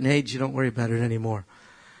a certain age, you don't worry about it anymore.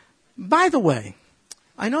 By the way,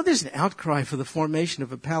 I know there's an outcry for the formation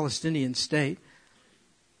of a Palestinian state.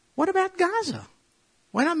 What about Gaza?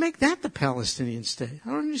 Why not make that the Palestinian state? I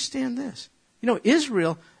don't understand this.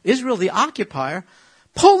 Israel, the occupier,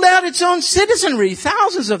 pulled out its own citizenry,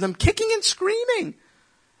 thousands of them, kicking and screaming,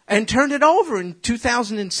 and turned it over in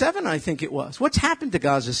 2007, I think it was. What's happened to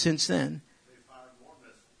Gaza since then? They fired more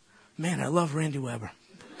missiles. Man, I love Randy Weber.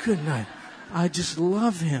 Good night. I just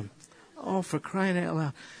love him. Oh, for crying out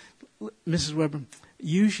loud. Mrs. Weber,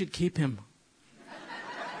 you should keep him.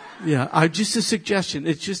 Yeah, just a suggestion.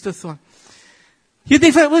 It's just a thought.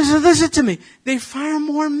 Listen to me. They fire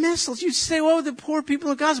more missiles. You say, oh, the poor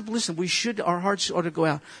people of Gaza. But listen, our hearts ought to go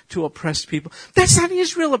out to oppressed people. That's not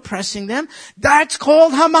Israel oppressing them. That's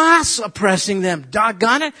called Hamas oppressing them.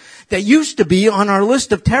 Doggone it. They used to be on our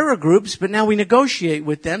list of terror groups, but now we negotiate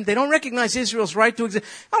with them. They don't recognize Israel's right to exist.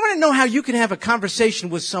 I want to know how you can have a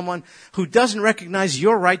conversation with someone who doesn't recognize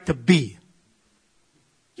your right to be.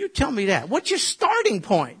 You tell me that. What's your starting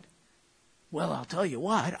point? Well, I'll tell you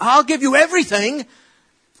what. I'll give you everything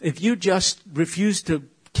if you just refuse to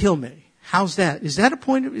kill me. How's that? Is that a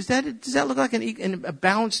point? Does that look like a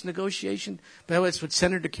balanced negotiation? By the way, that's what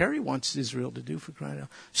Senator Kerry wants Israel to do, for crying out.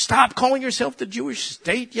 Stop calling yourself the Jewish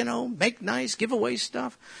state, make nice, give away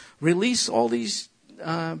stuff, release all these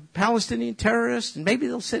Palestinian terrorists, and maybe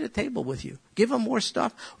they'll sit at a table with you. Give them more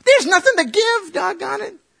stuff. There's nothing to give, doggone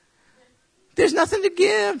it. There's nothing to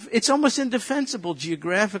give. It's almost indefensible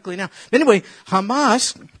geographically now. Anyway,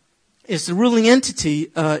 Hamas is the ruling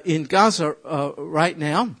entity in Gaza right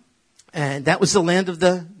now. And that was the land of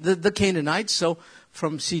the Canaanites. So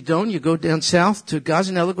from Sidon, you go down south to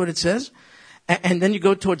Gaza. Now look what it says. And then you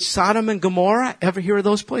go towards Sodom and Gomorrah. Ever hear of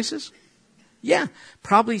those places? Yeah.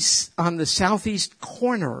 Probably on the southeast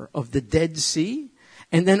corner of the Dead Sea.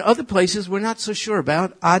 And then other places we're not so sure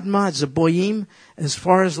about. Admah, Zeboim, as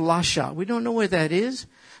far as Lasha. We don't know where that is.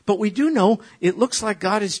 But we do know it looks like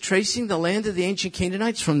God is tracing the land of the ancient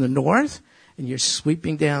Canaanites from the north. And you're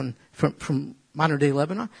sweeping down from modern-day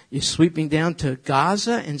Lebanon. You're sweeping down to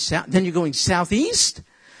Gaza and south. Then you're going southeast.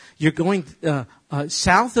 You're going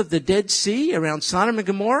south of the Dead Sea around Sodom and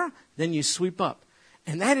Gomorrah. Then you sweep up.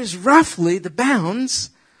 And that is roughly the bounds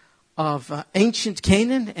of ancient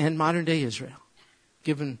Canaan and modern-day Israel.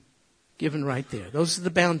 Given right there. Those are the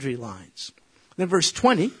boundary lines. Then verse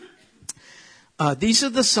 20. These are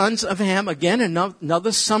the sons of Ham. Again,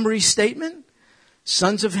 another summary statement.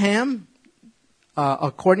 Sons of Ham,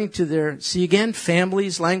 according to their,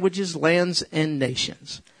 families, languages, lands, and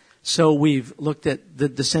nations. So we've looked at the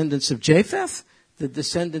descendants of Japheth, the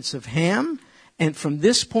descendants of Ham, and from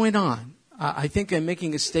this point on, I think I'm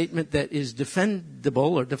making a statement that is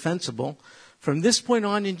defendable or defensible. From this point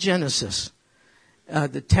on in Genesis,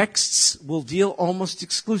 the texts will deal almost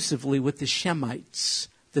exclusively with the Shemites,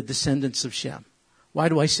 the descendants of Shem. Why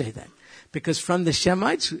do I say that? Because from the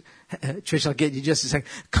Shemites, Trish, I'll get you just a second.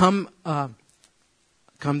 Come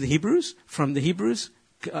the Hebrews. From the Hebrews,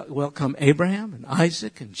 come Abraham and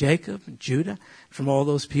Isaac and Jacob and Judah. From all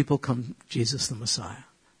those people come Jesus the Messiah.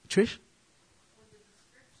 Trish?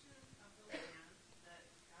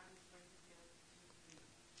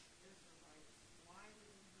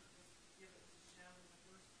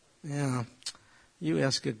 Yeah, you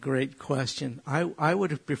ask a great question. I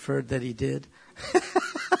would have preferred that he did.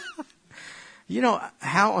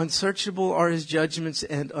 How unsearchable are his judgments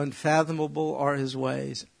and unfathomable are his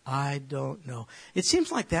ways? I don't know. It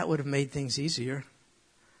seems like that would have made things easier,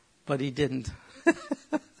 but he didn't.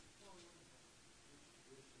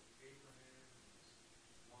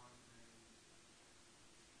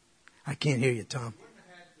 I can't hear you, Tom.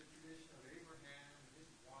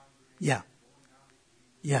 Yeah.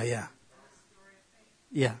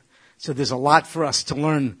 So there's a lot for us to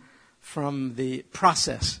learn from the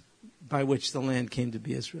process by which the land came to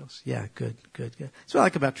be Israel's. Yeah, good. That's what I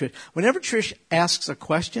like about Trish. Whenever Trish asks a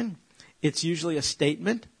question, it's usually a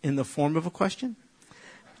statement in the form of a question.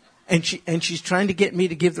 And she's trying to get me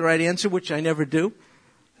to give the right answer, which I never do.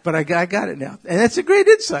 But I got it now. And that's a great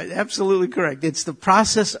insight. Absolutely correct. It's the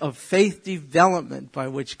process of faith development by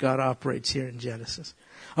which God operates here in Genesis.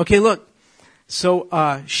 Okay, look. So,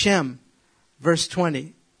 Shem, verse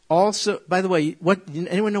 20. Also, by the way,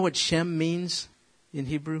 anyone know what Shem means in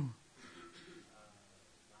Hebrew?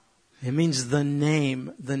 It means the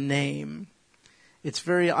name. It's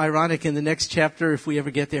very ironic in the next chapter, if we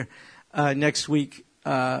ever get there, next week.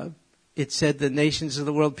 It said the nations of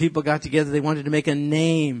the world, people got together, they wanted to make a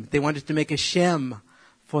name. They wanted to make a Shem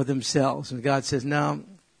for themselves. And God says, no,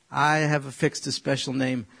 I have affixed a special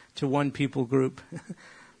name to one people group.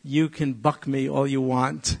 You can buck me all you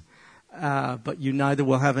want, but you neither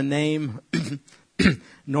will have a name,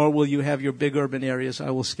 nor will you have your big urban areas. I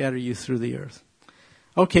will scatter you through the earth.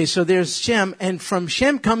 Okay, so there's Shem, and from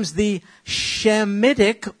Shem comes the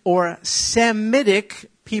Shemitic or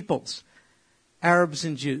Semitic peoples, Arabs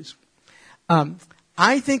and Jews.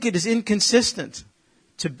 I think it is inconsistent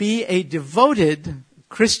to be a devoted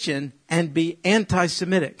Christian and be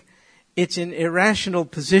anti-Semitic. It's an irrational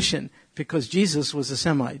position because Jesus was a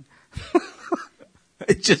Semite.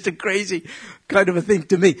 It's just a crazy kind of a thing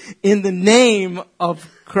to me. In the name of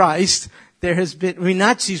Christ, there has been,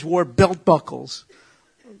 Nazis wore belt buckles.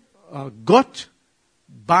 Gott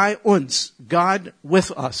bei uns, God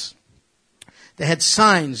with us. They had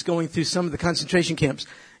signs going through some of the concentration camps.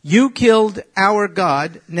 You killed our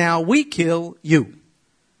God, now we kill you.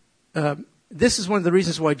 This is one of the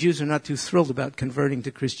reasons why Jews are not too thrilled about converting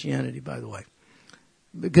to Christianity, by the way.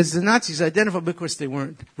 Because the Nazis identified, of course they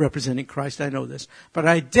weren't representing Christ, I know this, but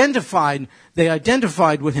they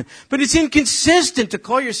identified with him. But it's inconsistent to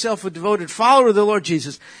call yourself a devoted follower of the Lord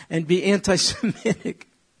Jesus and be anti-Semitic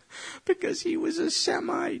because he was a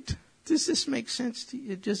Semite. Does this make sense to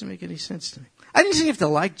you? It doesn't make any sense to me. I didn't say you have to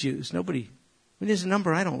like Jews. There's a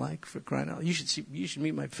number I don't like, for crying out loud. You should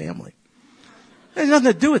meet my family. It has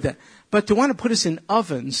nothing to do with that. But to want to put us in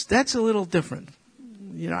ovens, that's a little different.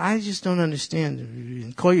 I just don't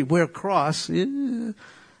understand. Call you wear a cross.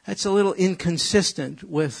 That's a little inconsistent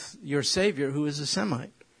with your Savior, who is a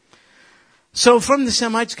Semite. So from the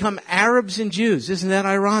Semites come Arabs and Jews. Isn't that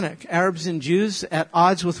ironic? Arabs and Jews at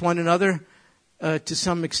odds with one another to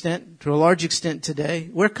some extent, to a large extent today.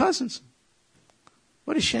 We're cousins.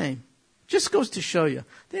 What a shame. Just goes to show you,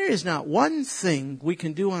 there is not one thing we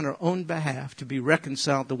can do on our own behalf to be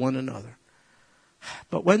reconciled to one another.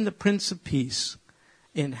 But when the Prince of Peace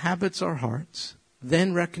inhabits our hearts,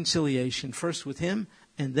 then reconciliation, first with him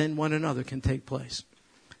and then one another, can take place.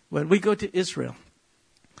 When we go to Israel,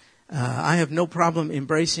 I have no problem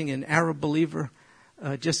embracing an Arab believer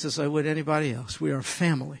just as I would anybody else. We are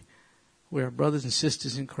family. We are brothers and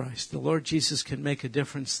sisters in Christ. The Lord Jesus can make a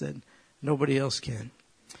difference that nobody else can.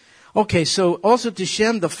 Okay, so also to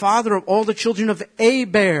Shem, the father of all the children of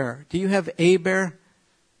Eber. Do you have Eber?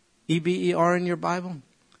 E-B-E-R in your Bible?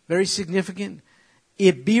 Very significant.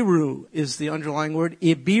 Ibiru is the underlying word.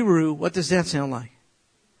 Ibiru, what does that sound like?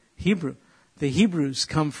 Hebrew. The Hebrews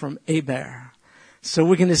come from Eber. So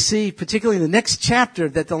we're going to see, particularly in the next chapter,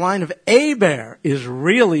 that the line of Eber is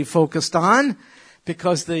really focused on,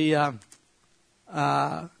 because the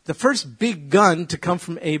first big gun to come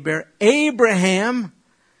from Eber, Abraham,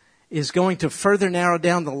 is going to further narrow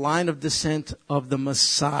down the line of descent of the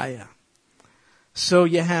Messiah. So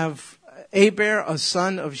you have Eber, a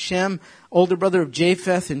son of Shem, older brother of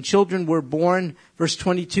Japheth, and children were born. Verse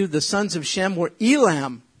 22, the sons of Shem were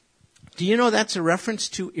Elam. Do you know that's a reference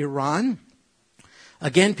to Iran?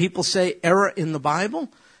 Again, people say error in the Bible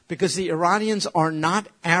because the Iranians are not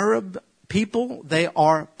Arab people. They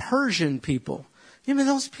are Persian people.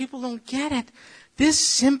 Those people don't get it. This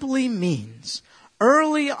simply means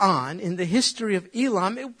early on in the history of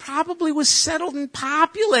Elam, it probably was settled and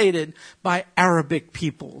populated by Arabic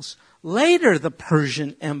peoples. Later, the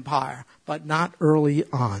Persian Empire, but not early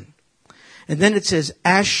on. And then it says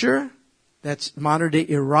Asher, that's modern-day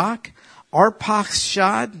Iraq,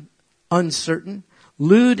 Arpachshad, uncertain,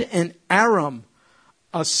 Lud and Aram,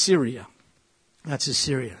 Assyria. That's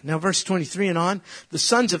Assyria. Now, verse 23 and on, the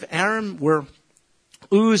sons of Aram were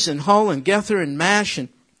Uz and Hul and Gether and Mash and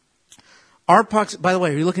Arpach. By the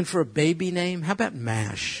way, are you looking for a baby name? How about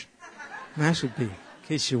Mash? Mash would be, in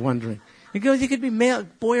case you're wondering. You could be male,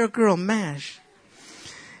 boy or girl, Mash.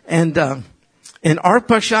 And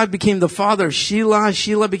Arpachshad became the father of Shelah.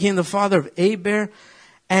 Shelah became the father of Eber.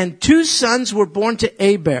 And two sons were born to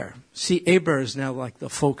Eber. See, Eber is now like the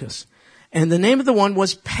focus. And the name of the one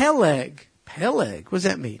was Peleg. Peleg, what does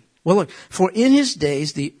that mean? Well, look, for in his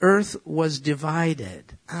days the earth was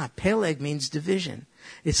divided. Peleg means division.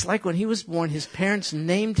 It's like when he was born, his parents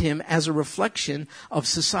named him as a reflection of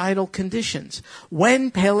societal conditions.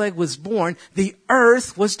 When Peleg was born, the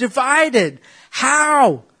earth was divided.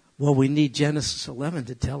 How? Well, we need Genesis 11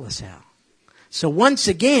 to tell us how. So once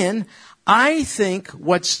again, I think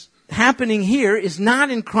what's happening here is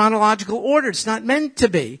not in chronological order. It's not meant to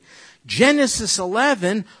be. Genesis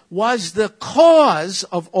 11 was the cause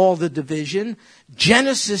of all the division.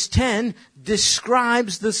 Genesis 10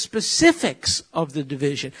 describes the specifics of the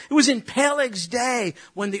division. It was in Peleg's day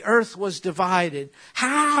when the earth was divided.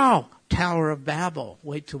 How? Tower of Babel.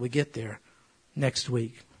 Wait till we get there next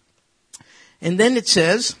week. And then it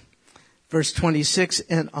says, verse 26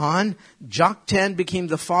 and on, Joktan became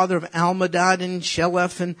the father of Almadad and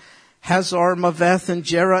Sheleph and Hazar, Maveth, and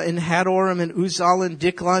Jerah, and Hadoram, and Uzal, and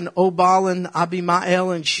Diklah, and Obal, and Abimael,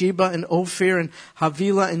 and Sheba, and Ophir, and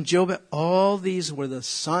Havilah, and Jobab. All these were the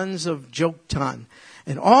sons of Joktan.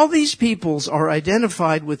 And all these peoples are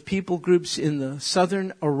identified with people groups in the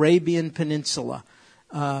southern Arabian Peninsula,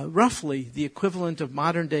 roughly the equivalent of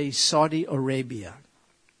modern-day Saudi Arabia.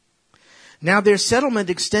 Now their settlement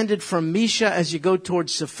extended from Mesha as you go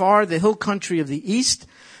towards Sephar, the hill country of the east.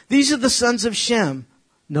 These are the sons of Shem.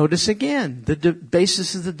 Notice again, the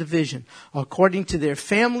basis of the division. According to their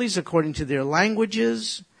families, according to their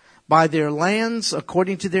languages, by their lands,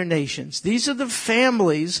 according to their nations. These are the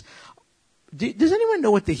families. Does anyone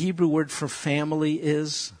know what the Hebrew word for family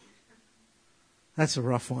is? That's a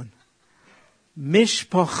rough one.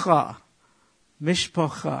 Mishpacha.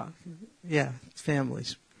 Mishpacha. Yeah,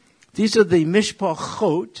 families. These are the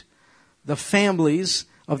mishpachot, the families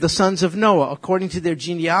of the sons of Noah, according to their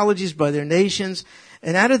genealogies by their nations.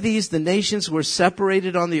 And out of these, the nations were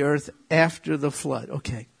separated on the earth after the flood.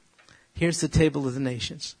 Okay, here's the table of the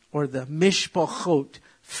nations, or the mishpachot,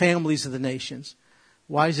 families of the nations.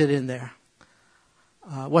 Why is it in there?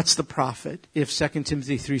 What's the profit if 2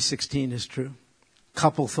 Timothy 3:16 is true?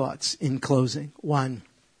 Couple thoughts in closing. One,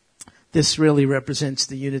 this really represents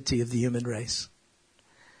the unity of the human race.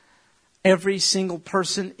 Every single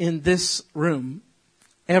person in this room,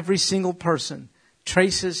 every single person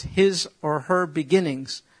traces his or her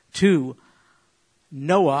beginnings to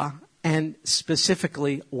Noah and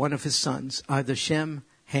specifically one of his sons, either Shem,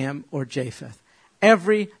 Ham, or Japheth.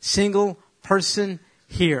 Every single person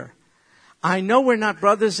here. I know we're not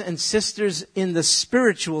brothers and sisters in the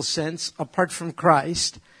spiritual sense apart from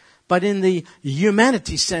Christ, but in the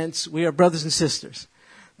humanity sense, we are brothers and sisters.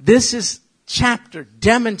 This chapter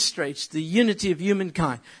demonstrates the unity of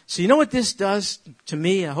humankind. So you know what this does to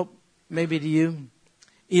me? I hope maybe to you.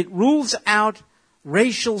 It rules out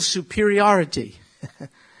racial superiority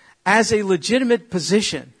as a legitimate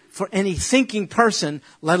position for any thinking person,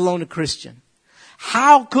 let alone a Christian.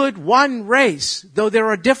 How could one race, though there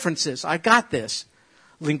are differences, I got this,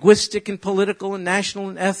 linguistic and political and national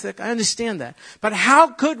and ethnic, I understand that. But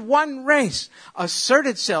how could one race assert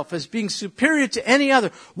itself as being superior to any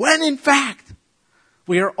other when in fact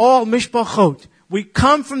we are all mishpachot? We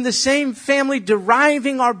come from the same family,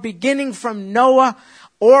 deriving our beginning from Noah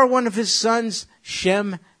or one of his sons,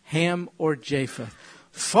 Shem, Ham, or Japheth.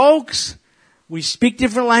 Folks, we speak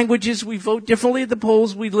different languages, we vote differently at the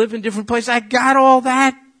polls, we live in different places. I got all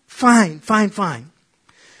that. Fine.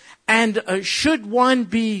 And should one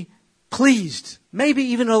be pleased, maybe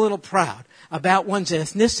even a little proud, about one's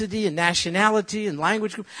ethnicity and nationality and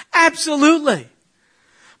language group? Absolutely.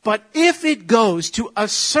 But if it goes to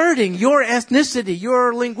asserting your ethnicity,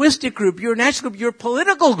 your linguistic group, your national group, your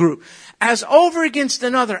political group as over against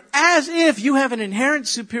another, as if you have an inherent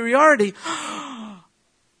superiority,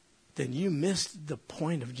 then you missed the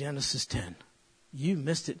point of Genesis 10. You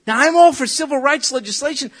missed it. Now, I'm all for civil rights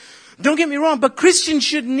legislation. Don't get me wrong, but Christians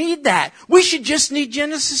should need that. We should just need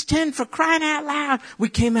Genesis 10 for crying out loud. We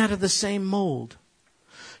came out of the same mold.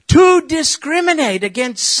 To discriminate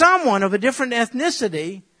against someone of a different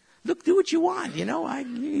ethnicity, look, do what you want,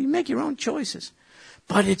 you make your own choices.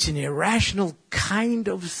 But it's an irrational kind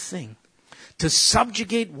of thing. To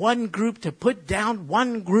subjugate one group, to put down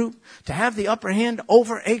one group, to have the upper hand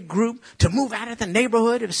over a group, to move out of the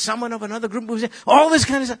neighborhood if someone of another group moves in, all this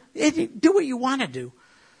kind of stuff. Do what you want to do.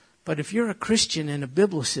 But if you're a Christian and a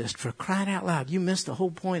biblicist, for crying out loud, you missed the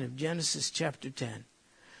whole point of Genesis chapter 10.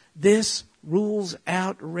 This rules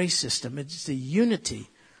out race system. It's the unity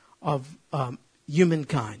of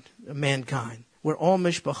humankind, mankind. We're all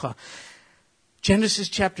mishpacha. Genesis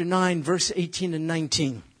chapter 9, verse 18 and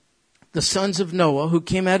 19. The sons of Noah who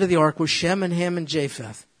came out of the ark were Shem and Ham and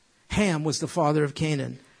Japheth. Ham was the father of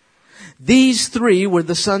Canaan. These three were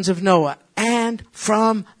the sons of Noah, and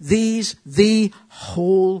from these the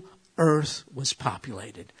whole earth was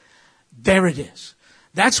populated. There it is.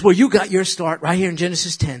 That's where you got your start, right here in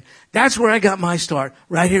Genesis 10. That's where I got my start,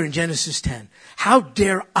 right here in Genesis 10. How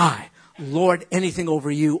dare I lord anything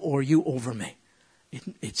over you or you over me?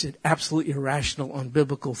 It's an absolutely irrational,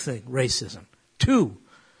 unbiblical thing, racism. 2,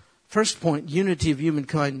 first point, unity of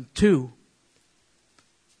humankind. 2,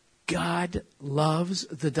 God loves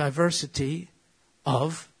the diversity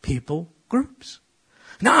of people groups.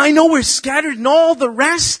 Now, I know we're scattered and all the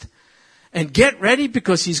rest. And get ready,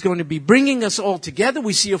 because he's going to be bringing us all together.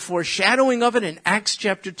 We see a foreshadowing of it in Acts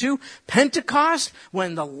chapter 2. Pentecost,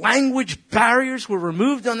 when the language barriers were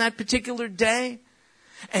removed on that particular day.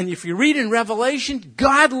 And if you read in Revelation,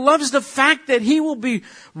 God loves the fact that he will be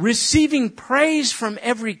receiving praise from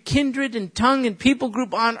every kindred and tongue and people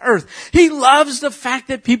group on earth. He loves the fact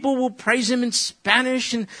that people will praise him in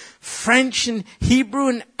Spanish and French and Hebrew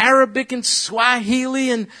and Arabic and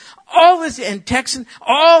Swahili and all this, and Texan,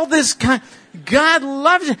 all this kind. God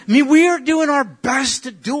loves it. I mean, we are doing our best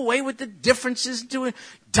to do away with the differences, to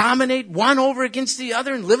dominate one over against the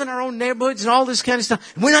other and live in our own neighborhoods and all this kind of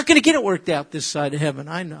stuff. We're not going to get it worked out this side of heaven.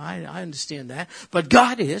 I know, I understand that. But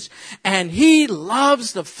God is. And he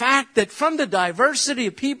loves the fact that from the diversity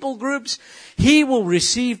of people groups, he will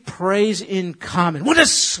receive praise in common. What a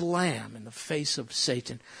slam in the face of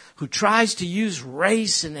Satan, who tries to use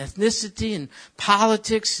race and ethnicity and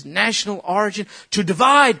politics, and national origin to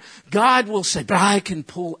divide. God will say, but I can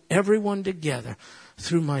pull everyone together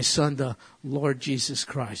through my Son, the Lord Jesus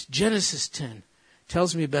Christ. Genesis 10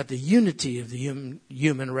 tells me about the unity of the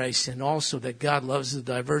human race, and also that God loves the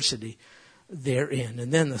diversity therein.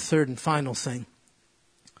 And then the third and final thing,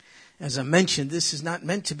 as I mentioned, this is not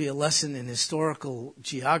meant to be a lesson in historical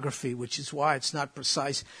geography, which is why it's not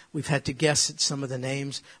precise. We've had to guess at some of the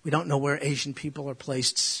names. We don't know where Asian people are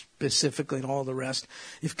placed specifically and all the rest.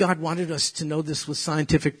 If God wanted us to know this with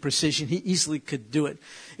scientific precision, he easily could do it.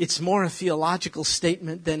 It's more a theological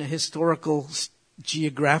statement than a historical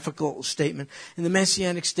geographical statement. And the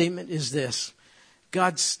Messianic statement is this.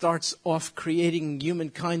 God starts off creating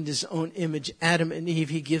humankind in his own image. Adam and Eve,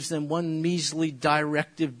 he gives them one measly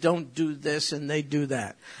directive, don't do this, and they do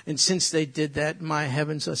that. And since they did that, my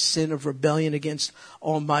heavens, a sin of rebellion against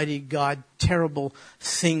Almighty God, terrible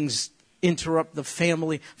things interrupt the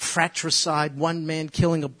family, fratricide, one man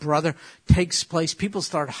killing a brother takes place. People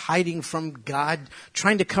start hiding from God,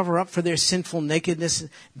 trying to cover up for their sinful nakedness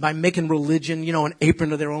by making religion, an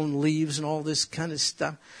apron of their own leaves and all this kind of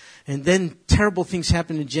stuff. And then terrible things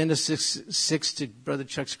happen in Genesis 6. To Brother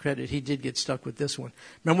Chuck's credit, he did get stuck with this one.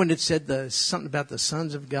 Remember when it said something about the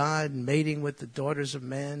sons of God mating with the daughters of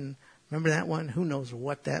men? Remember that one? Who knows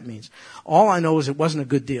what that means? All I know is it wasn't a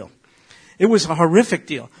good deal. It was a horrific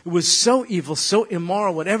deal. It was so evil, so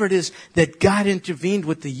immoral, whatever it is, that God intervened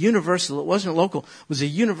with the universal. It wasn't local. It was a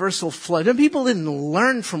universal flood. And people didn't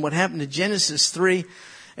learn from what happened in Genesis 3.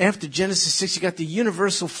 After Genesis 6, you got the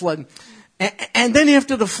universal flood. And then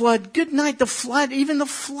after the flood, good night, the flood. Even the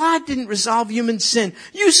flood didn't resolve human sin.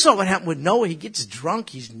 You saw what happened with Noah. He gets drunk.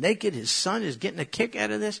 He's naked. His son is getting a kick out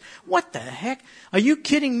of this. What the heck? Are you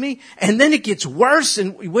kidding me? And then it gets worse.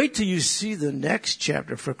 And wait till you see the next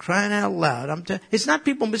chapter, for crying out loud. It's not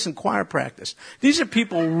people missing choir practice. These are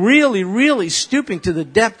people really, really stooping to the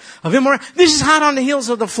depth of immorality. This is hot on the heels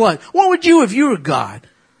of the flood. What would you if you were God?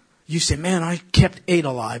 You say, man, I kept 8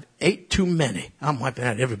 alive. 8 too many. I'm wiping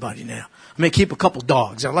out everybody now. I may keep a couple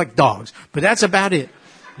dogs. I like dogs. But that's about it.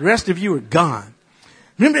 The rest of you are gone.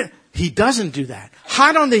 Remember, he doesn't do that.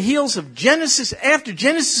 Hot on the heels of Genesis, after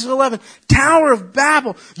Genesis 11, Tower of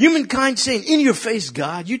Babel, humankind saying, in your face,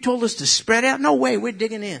 God, you told us to spread out. No way, we're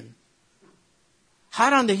digging in.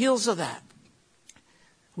 Hot on the heels of that,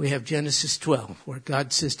 we have Genesis 12, where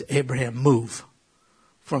God says to Abraham, move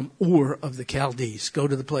from Ur of the Chaldees. Go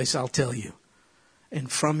to the place I'll tell you. And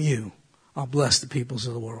from you, I'll bless the peoples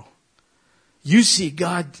of the world. You see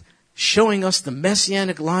God showing us the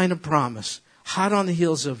messianic line of promise, hot on the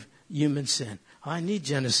heels of human sin. I need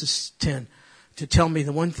Genesis 10 to tell me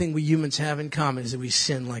the one thing we humans have in common is that we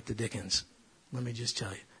sin like the Dickens. Let me just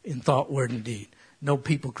tell you, in thought, word, and deed. No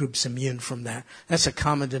people group's immune from that. That's a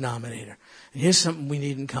common denominator. And here's something we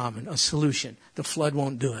need in common, a solution. The flood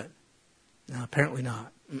won't do it. No, apparently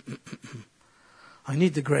not. I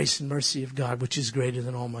need the grace and mercy of God, which is greater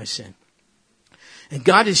than all my sin. And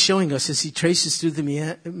God is showing us as he traces through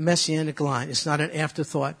the messianic line. It's not an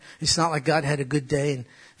afterthought. It's not like God had a good day and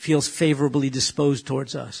feels favorably disposed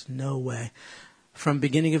towards us. No way. From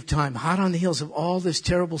beginning of time, hot on the heels of all this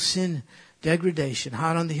terrible sin degradation,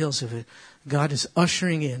 hot on the heels of it, God is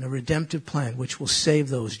ushering in a redemptive plan which will save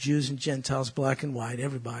those Jews and Gentiles, black and white,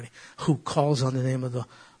 everybody who calls on the name of the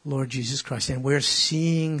Lord Jesus Christ. And we're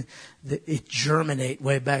seeing it germinate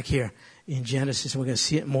way back here in Genesis. And we're going to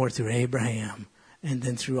see it more through Abraham and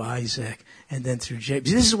then through Isaac and then through Jacob.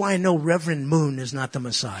 This is why I know Reverend Moon is not the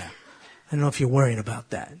Messiah. I don't know if you're worrying about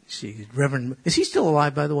that. See, Reverend, is he still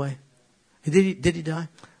alive, by the way? Did he die?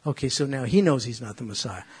 Okay, so now he knows he's not the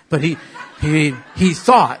Messiah. But he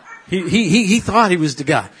thought he thought he was the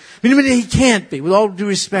guy. I mean, he can't be. With all due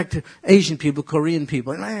respect to Asian people, Korean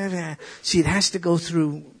people. See, it has to go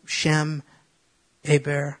through Shem,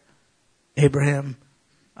 Abraham,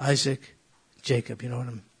 Isaac, Jacob. You know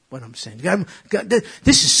what I'm saying? God,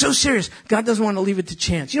 this is so serious. God doesn't want to leave it to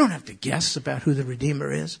chance. You don't have to guess about who the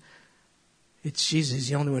Redeemer is. It's Jesus. He's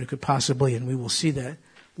the only one who could possibly, and we will see that,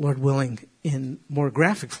 Lord willing, in more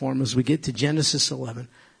graphic form as we get to Genesis 11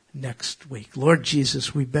 next week. Lord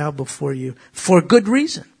Jesus, we bow before you for good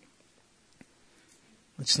reason.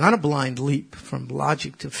 It's not a blind leap from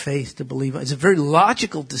logic to faith to believe. It's a very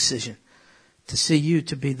logical decision to see you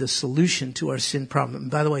to be the solution to our sin problem.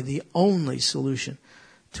 And by the way, the only solution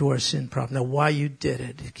to our sin problem. Now, why you did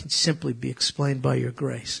it can simply be explained by your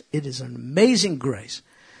grace. It is an amazing grace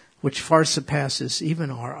which far surpasses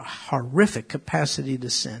even our horrific capacity to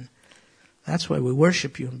sin. That's why we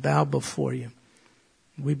worship you and bow before you.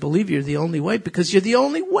 We believe you're the only way because you're the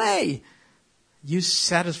only way. You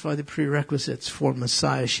satisfy the prerequisites for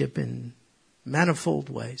messiahship in manifold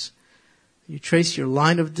ways. You trace your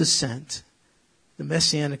line of descent, the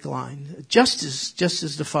messianic line, just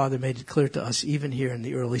as the Father made it clear to us even here in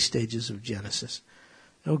the early stages of Genesis.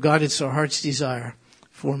 Oh God, it's our heart's desire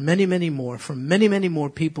for many, many more, from many, many more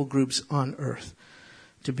people groups on earth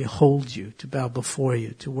to behold you, to bow before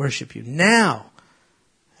you, to worship you now,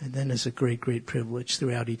 and then as a great, great privilege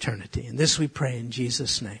throughout eternity. And this we pray in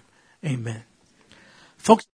Jesus' name. Amen. Folks,